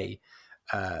the UK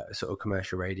sort of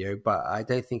commercial radio, but I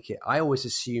don't think it. I always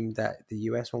assumed that the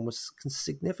US one was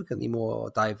significantly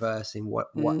more diverse in what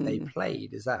they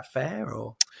played. Is that fair?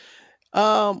 Or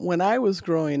when I was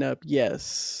growing up,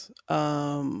 yes,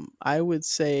 I would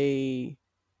say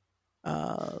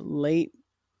late.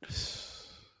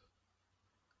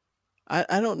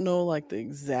 I don't know like the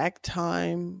exact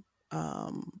time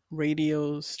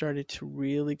radio started to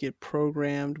really get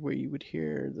programmed where you would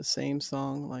hear the same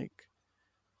song like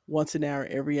once an hour,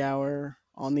 every hour,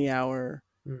 on the hour,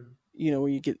 where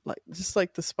you get just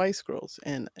like the Spice Girls,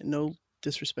 and no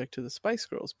disrespect to the Spice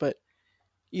Girls, but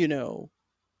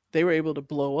they were able to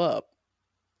blow up,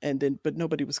 but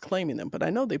nobody was claiming them, but I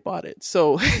know they bought it.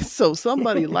 So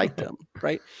somebody liked them.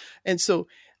 Right. And so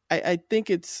I think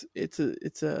it's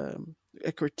a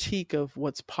critique of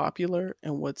what's popular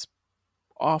and what's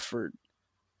offered,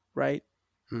 right?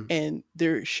 And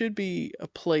there should be a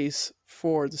place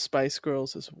for the Spice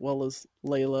Girls, as well as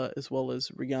Layla, as well as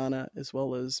Rihanna, as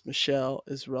well as Michelle,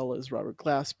 as well as Robert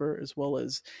Glasper, as well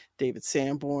as David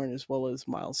Sanborn, as well as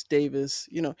Miles Davis.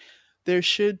 There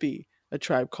should be a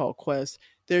Tribe Called Quest.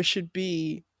 There should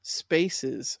be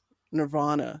spaces,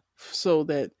 Nirvana, so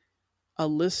that a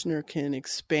listener can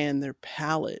expand their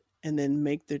palette and then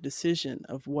make their decision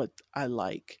of what I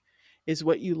like. Is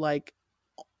what you like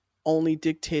only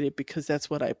dictated because that's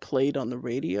what I played on the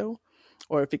radio,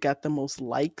 or if it got the most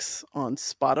likes on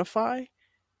Spotify,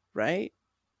 right?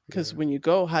 Because when you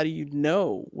go, how do you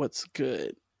know what's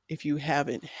good if you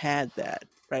haven't had that,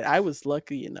 right? I was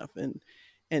lucky enough, and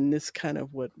this kind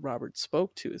of what Robert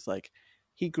spoke to is like,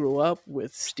 he grew up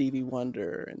with Stevie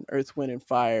Wonder and Earth, Wind and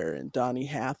Fire and Donny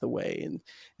Hathaway.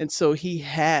 And so he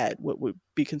had what would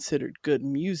be considered good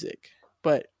music,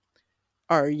 but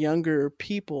our younger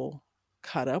people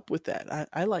caught up with that.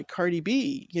 I like Cardi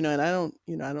B, and I don't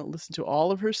listen to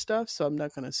all of her stuff, so I'm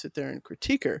not going to sit there and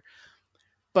critique her,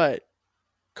 but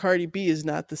Cardi B is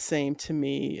not the same to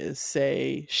me as,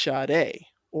 say, Sade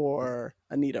or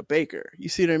Anita Baker. You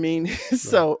see what I mean?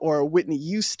 So, or Whitney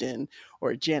Houston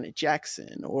or Janet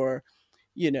Jackson, or,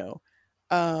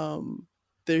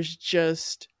 there's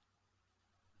just,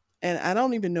 and I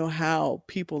don't even know how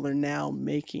people are now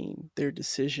making their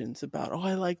decisions about,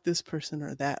 I like this person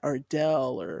or that, or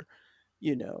Adele, or,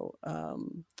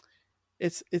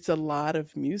 it's a lot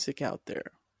of music out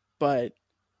there, but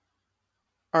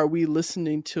are we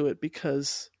listening to it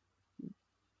because,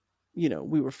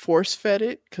 we were force fed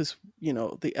it because,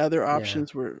 the other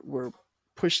options were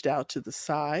pushed out to the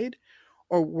side,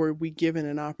 or were we given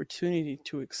an opportunity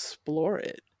to explore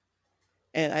it?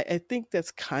 And I think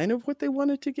that's kind of what they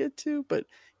wanted to get to, but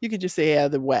you could just say,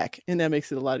 they're whack, and that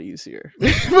makes it a lot easier.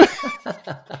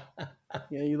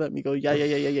 You let me go,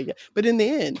 yeah. But in the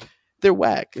end, they're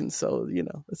whack, and so,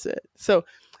 that's it. So,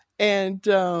 and,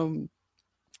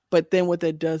 but then what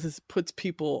that does is puts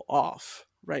people off,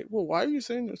 right? Well, why are you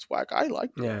saying it's whack? I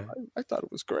liked it. Yeah. I thought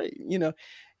it was great,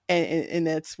 and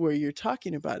that's where you're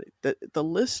talking about it. The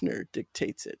listener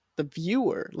dictates it. The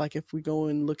viewer, like if we go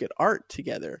and look at art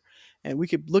together, and we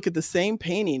could look at the same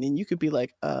painting, and you could be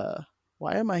like,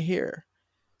 why am I here?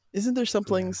 Isn't there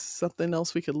something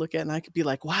else we could look at? And I could be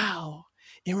like, wow,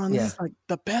 Imran, this is like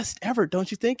the best ever,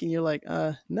 don't you think? And you're like,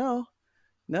 no,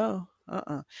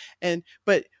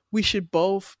 but we should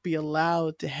both be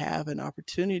allowed to have an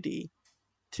opportunity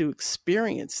to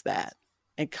experience that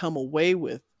and come away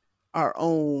with our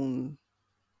own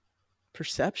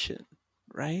perception,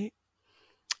 right?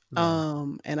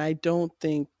 And I don't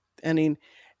think, and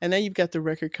then you've got the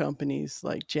record companies,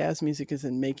 like jazz music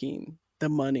isn't making the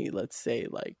money, let's say,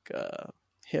 like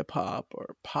hip hop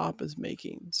or pop is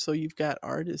making. So you've got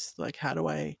artists like, how do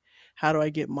I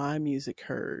get my music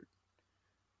heard,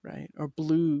 right? Or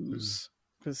blues,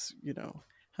 because how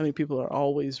many people are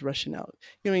always rushing out?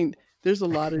 There's a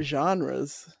lot of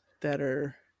genres that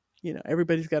are,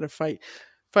 everybody's got to fight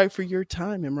for your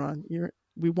time, Imran.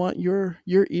 We want your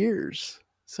ears.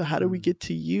 So how do we get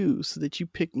to you so that you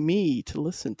pick me to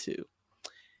listen to?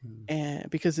 And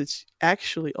because it's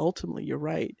actually, ultimately, you're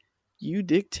right. You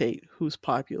dictate who's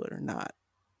popular or not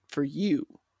for you,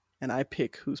 and I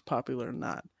pick who's popular or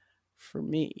not for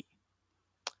me.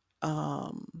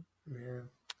 And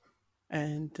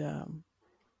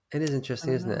it is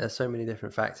interesting, isn't it? There's so many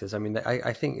different factors. I mean,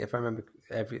 I think if I remember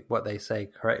what they say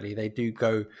correctly, they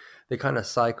kind of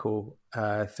cycle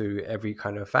through every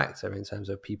kind of factor in terms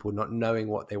of people not knowing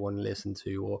what they want to listen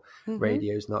to, or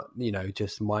radio's not,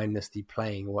 just mindlessly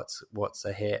playing what's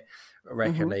a hit,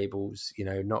 record labels,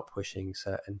 not pushing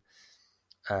certain,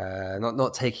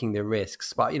 not taking the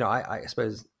risks. But, I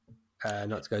suppose,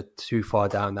 not to go too far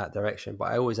down that direction,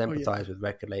 but I always empathize with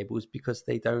record labels because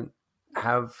they don't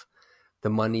have the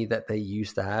money that they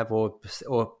used to have, or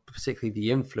particularly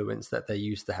the influence that they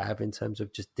used to have in terms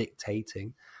of just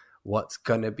dictating what's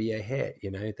going to be a hit.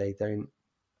 They don't,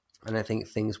 and I think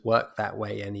things work that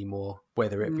way anymore,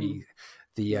 whether it be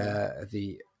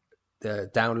the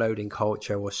downloading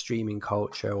culture or streaming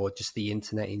culture, or just the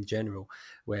internet in general,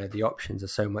 where the options are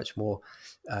so much more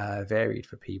varied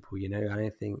for people. I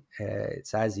don't think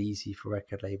it's as easy for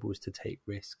record labels to take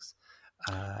risks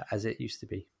as it used to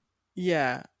be.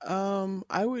 Yeah,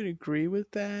 I would agree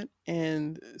with that.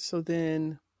 And so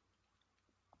then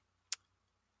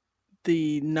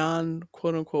the non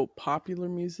quote unquote popular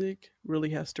music really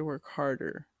has to work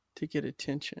harder to get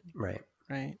attention. Right.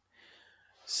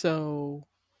 So,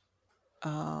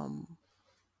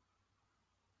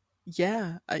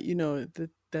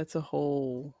 that's a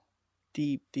whole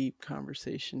deep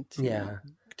conversation to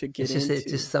get into. It's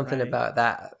just something about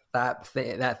that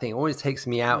thing always takes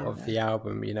me out of the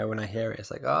album. When I hear it,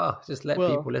 it's like, just let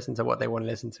people listen to what they want to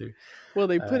listen to. Well,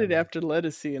 they put it after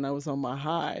Lettucey, and I was on my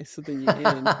high, so then you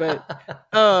end. But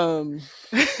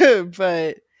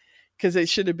because it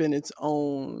should have been its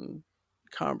own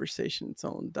conversation, its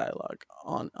own dialogue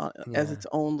as its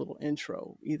own little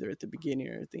intro, either at the beginning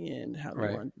or at the end, how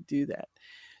they wanted to do that.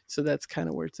 So that's kind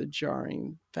of where it's a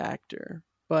jarring factor.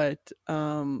 But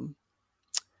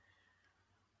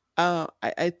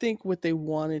I think what they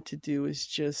wanted to do is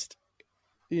just,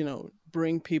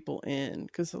 bring people in,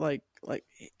 because like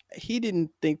he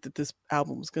didn't think that this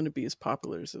album was going to be as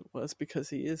popular as it was, because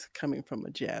he is coming from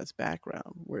a jazz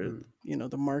background where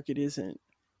the market isn't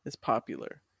as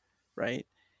popular, right?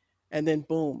 And then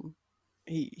boom,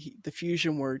 he the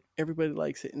fusion word, everybody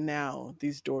likes it, and now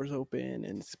these doors open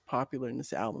and it's popular, and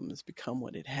this album has become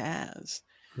what it has.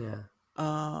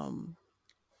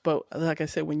 But like I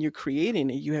said, when you're creating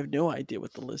it, you have no idea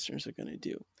what the listeners are going to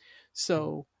do.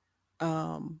 So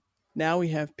now we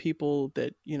have people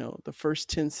that, you know, the first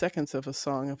 10 seconds of a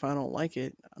song, if I don't like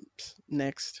it,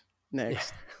 next,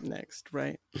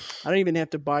 right? I don't even have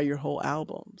to buy your whole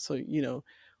album. So, you know,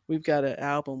 we've got an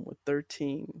album with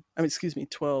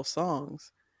 12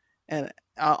 songs. And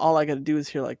all I got to do is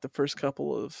hear like the first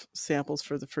couple of samples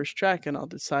for the first track, and I'll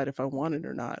decide if I want it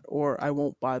or not. Or I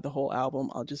won't buy the whole album.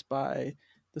 I'll just buy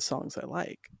the songs I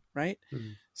like, right?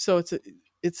 Mm-hmm. So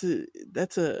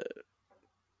that's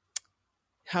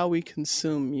how we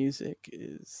consume music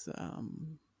is,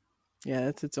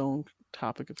 it's its own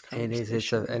topic of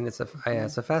conversation. It's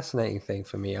a fascinating thing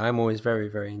for me. I'm always very,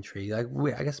 very intrigued. I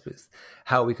guess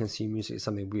how we consume music is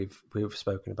something we've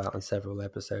spoken about on several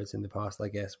episodes in the past. I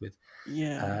guess with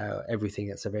everything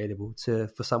that's available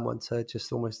for someone to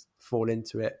just almost fall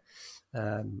into it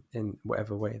in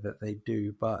whatever way that they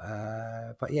do. But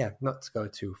yeah, not to go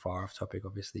too far off topic,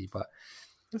 obviously. But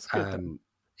that's good.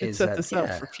 It set this up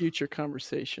for future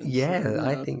conversations. Yeah,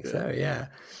 I think so. Yeah.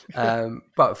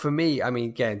 But for me, I mean,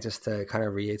 again, just to kind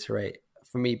of reiterate,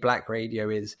 for me, Black Radio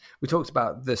is, we talked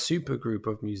about the super group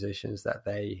of musicians that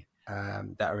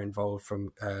are involved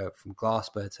from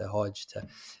Glasper to Hodge to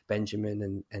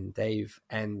Benjamin and Dave.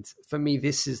 And for me,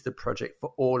 this is the project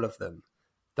for all of them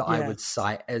that I would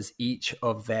cite as each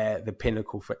of the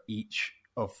pinnacle for each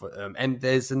of them. And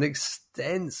there's an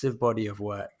extensive body of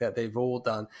work that they've all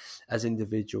done as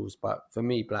individuals, but for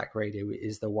me, Black Radio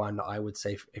is the one that I would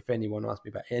say, if anyone asked me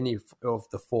about any of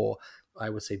the four, I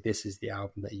would say this is the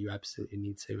album that you absolutely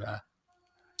need to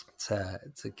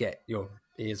get your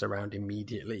ears around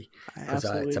immediately, because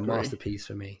it's a masterpiece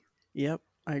for me. Yep,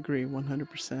 I agree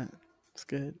 100%. It's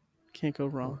good, can't go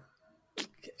wrong.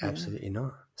 Absolutely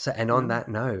not. So, and on that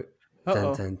note,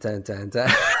 dun, dun, dun, dun,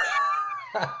 dun.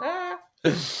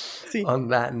 See, on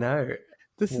that note,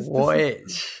 this is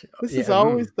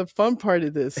always the fun part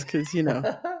of this, because you know,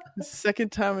 the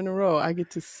second time in a row I get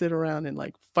to sit around and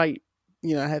like fight.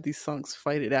 You know, I had these songs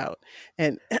fight it out,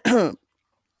 and I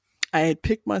had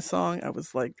picked my song. I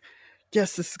was like,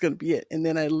 yes, this is gonna be it. And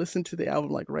then I listened to the album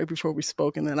like right before we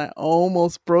spoke, and then I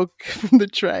almost broke from the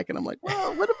track, and I'm like,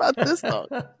 well, what about this song?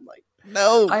 I'm like,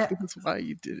 no, this is why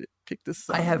you did it. Pick this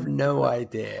song. I have no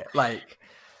idea. Like,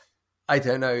 I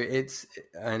don't know.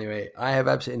 Anyway, I have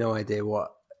absolutely no idea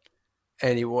what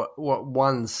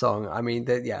one song. I mean,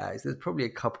 there's probably a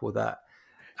couple that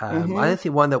I don't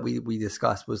think one that we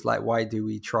discussed was like, Why Do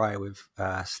We Try with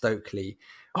Stokely,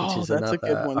 which is that's another. A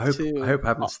good one too. I hope I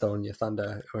haven't stolen your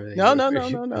thunder or anything. No.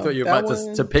 I thought you were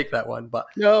about to pick that one, but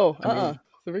no. I mean,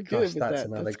 so we're good with that's that.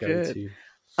 another That's go-to.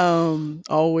 Good.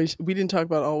 Always. We didn't talk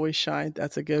about Always Shine.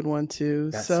 That's a good one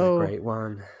too. That's a great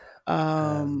one.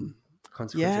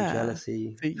 Consequential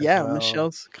Jealousy. Yeah, well.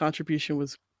 Michelle's contribution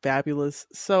was fabulous.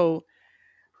 So,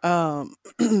 no.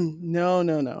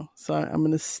 So I'm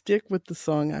going to stick with the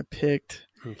song I picked.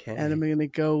 Okay. And I'm going to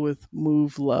go with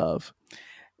Move Love.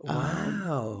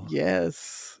 Wow.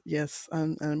 Yes.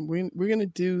 And we're going to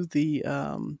do the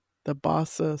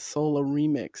Bossa Sola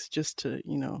remix just to,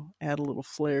 you know, add a little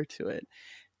flair to it.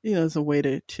 You know, as a way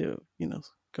to you know,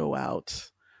 go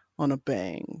out on a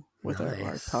bang with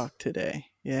our talk today.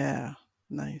 Yeah.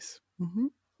 Nice. Mm-hmm.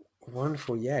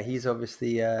 Wonderful. Yeah, he's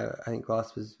obviously I think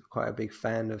Glass was quite a big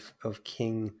fan of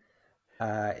King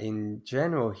in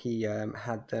general. He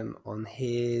had them on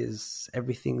his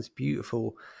Everything's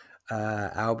Beautiful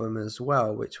album as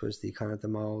well, which was the kind of the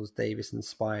Miles Davis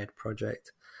inspired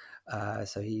project.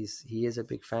 So he is a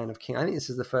big fan of King. I think this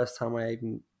is the first time I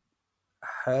even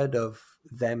heard of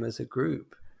them as a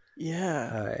group.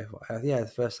 Yeah.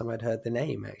 The first time I'd heard the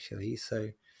name actually. So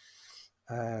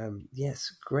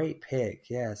yes, great pick.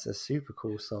 Yeah, it's a super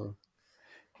cool song.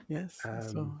 Yes.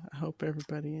 So I hope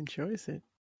everybody enjoys it.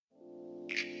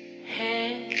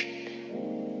 Head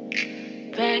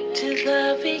back to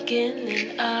the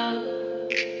beginning of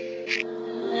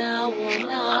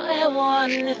I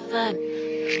want to find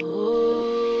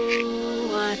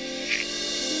what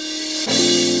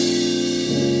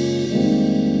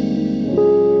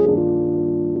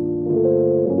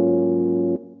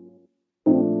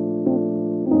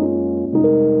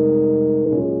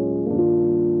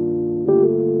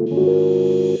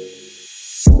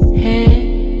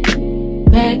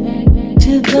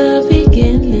the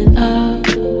beginning of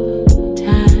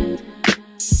time.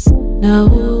 No,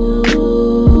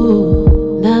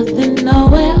 nothing,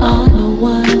 nowhere, or no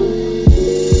one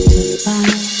to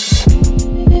find.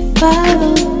 We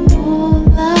follow the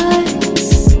moonlight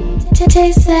to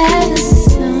taste that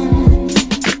sun,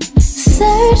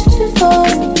 searching for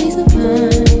a piece of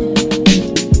mind.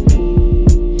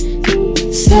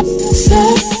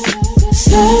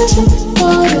 Searching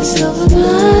for the silver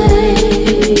mine.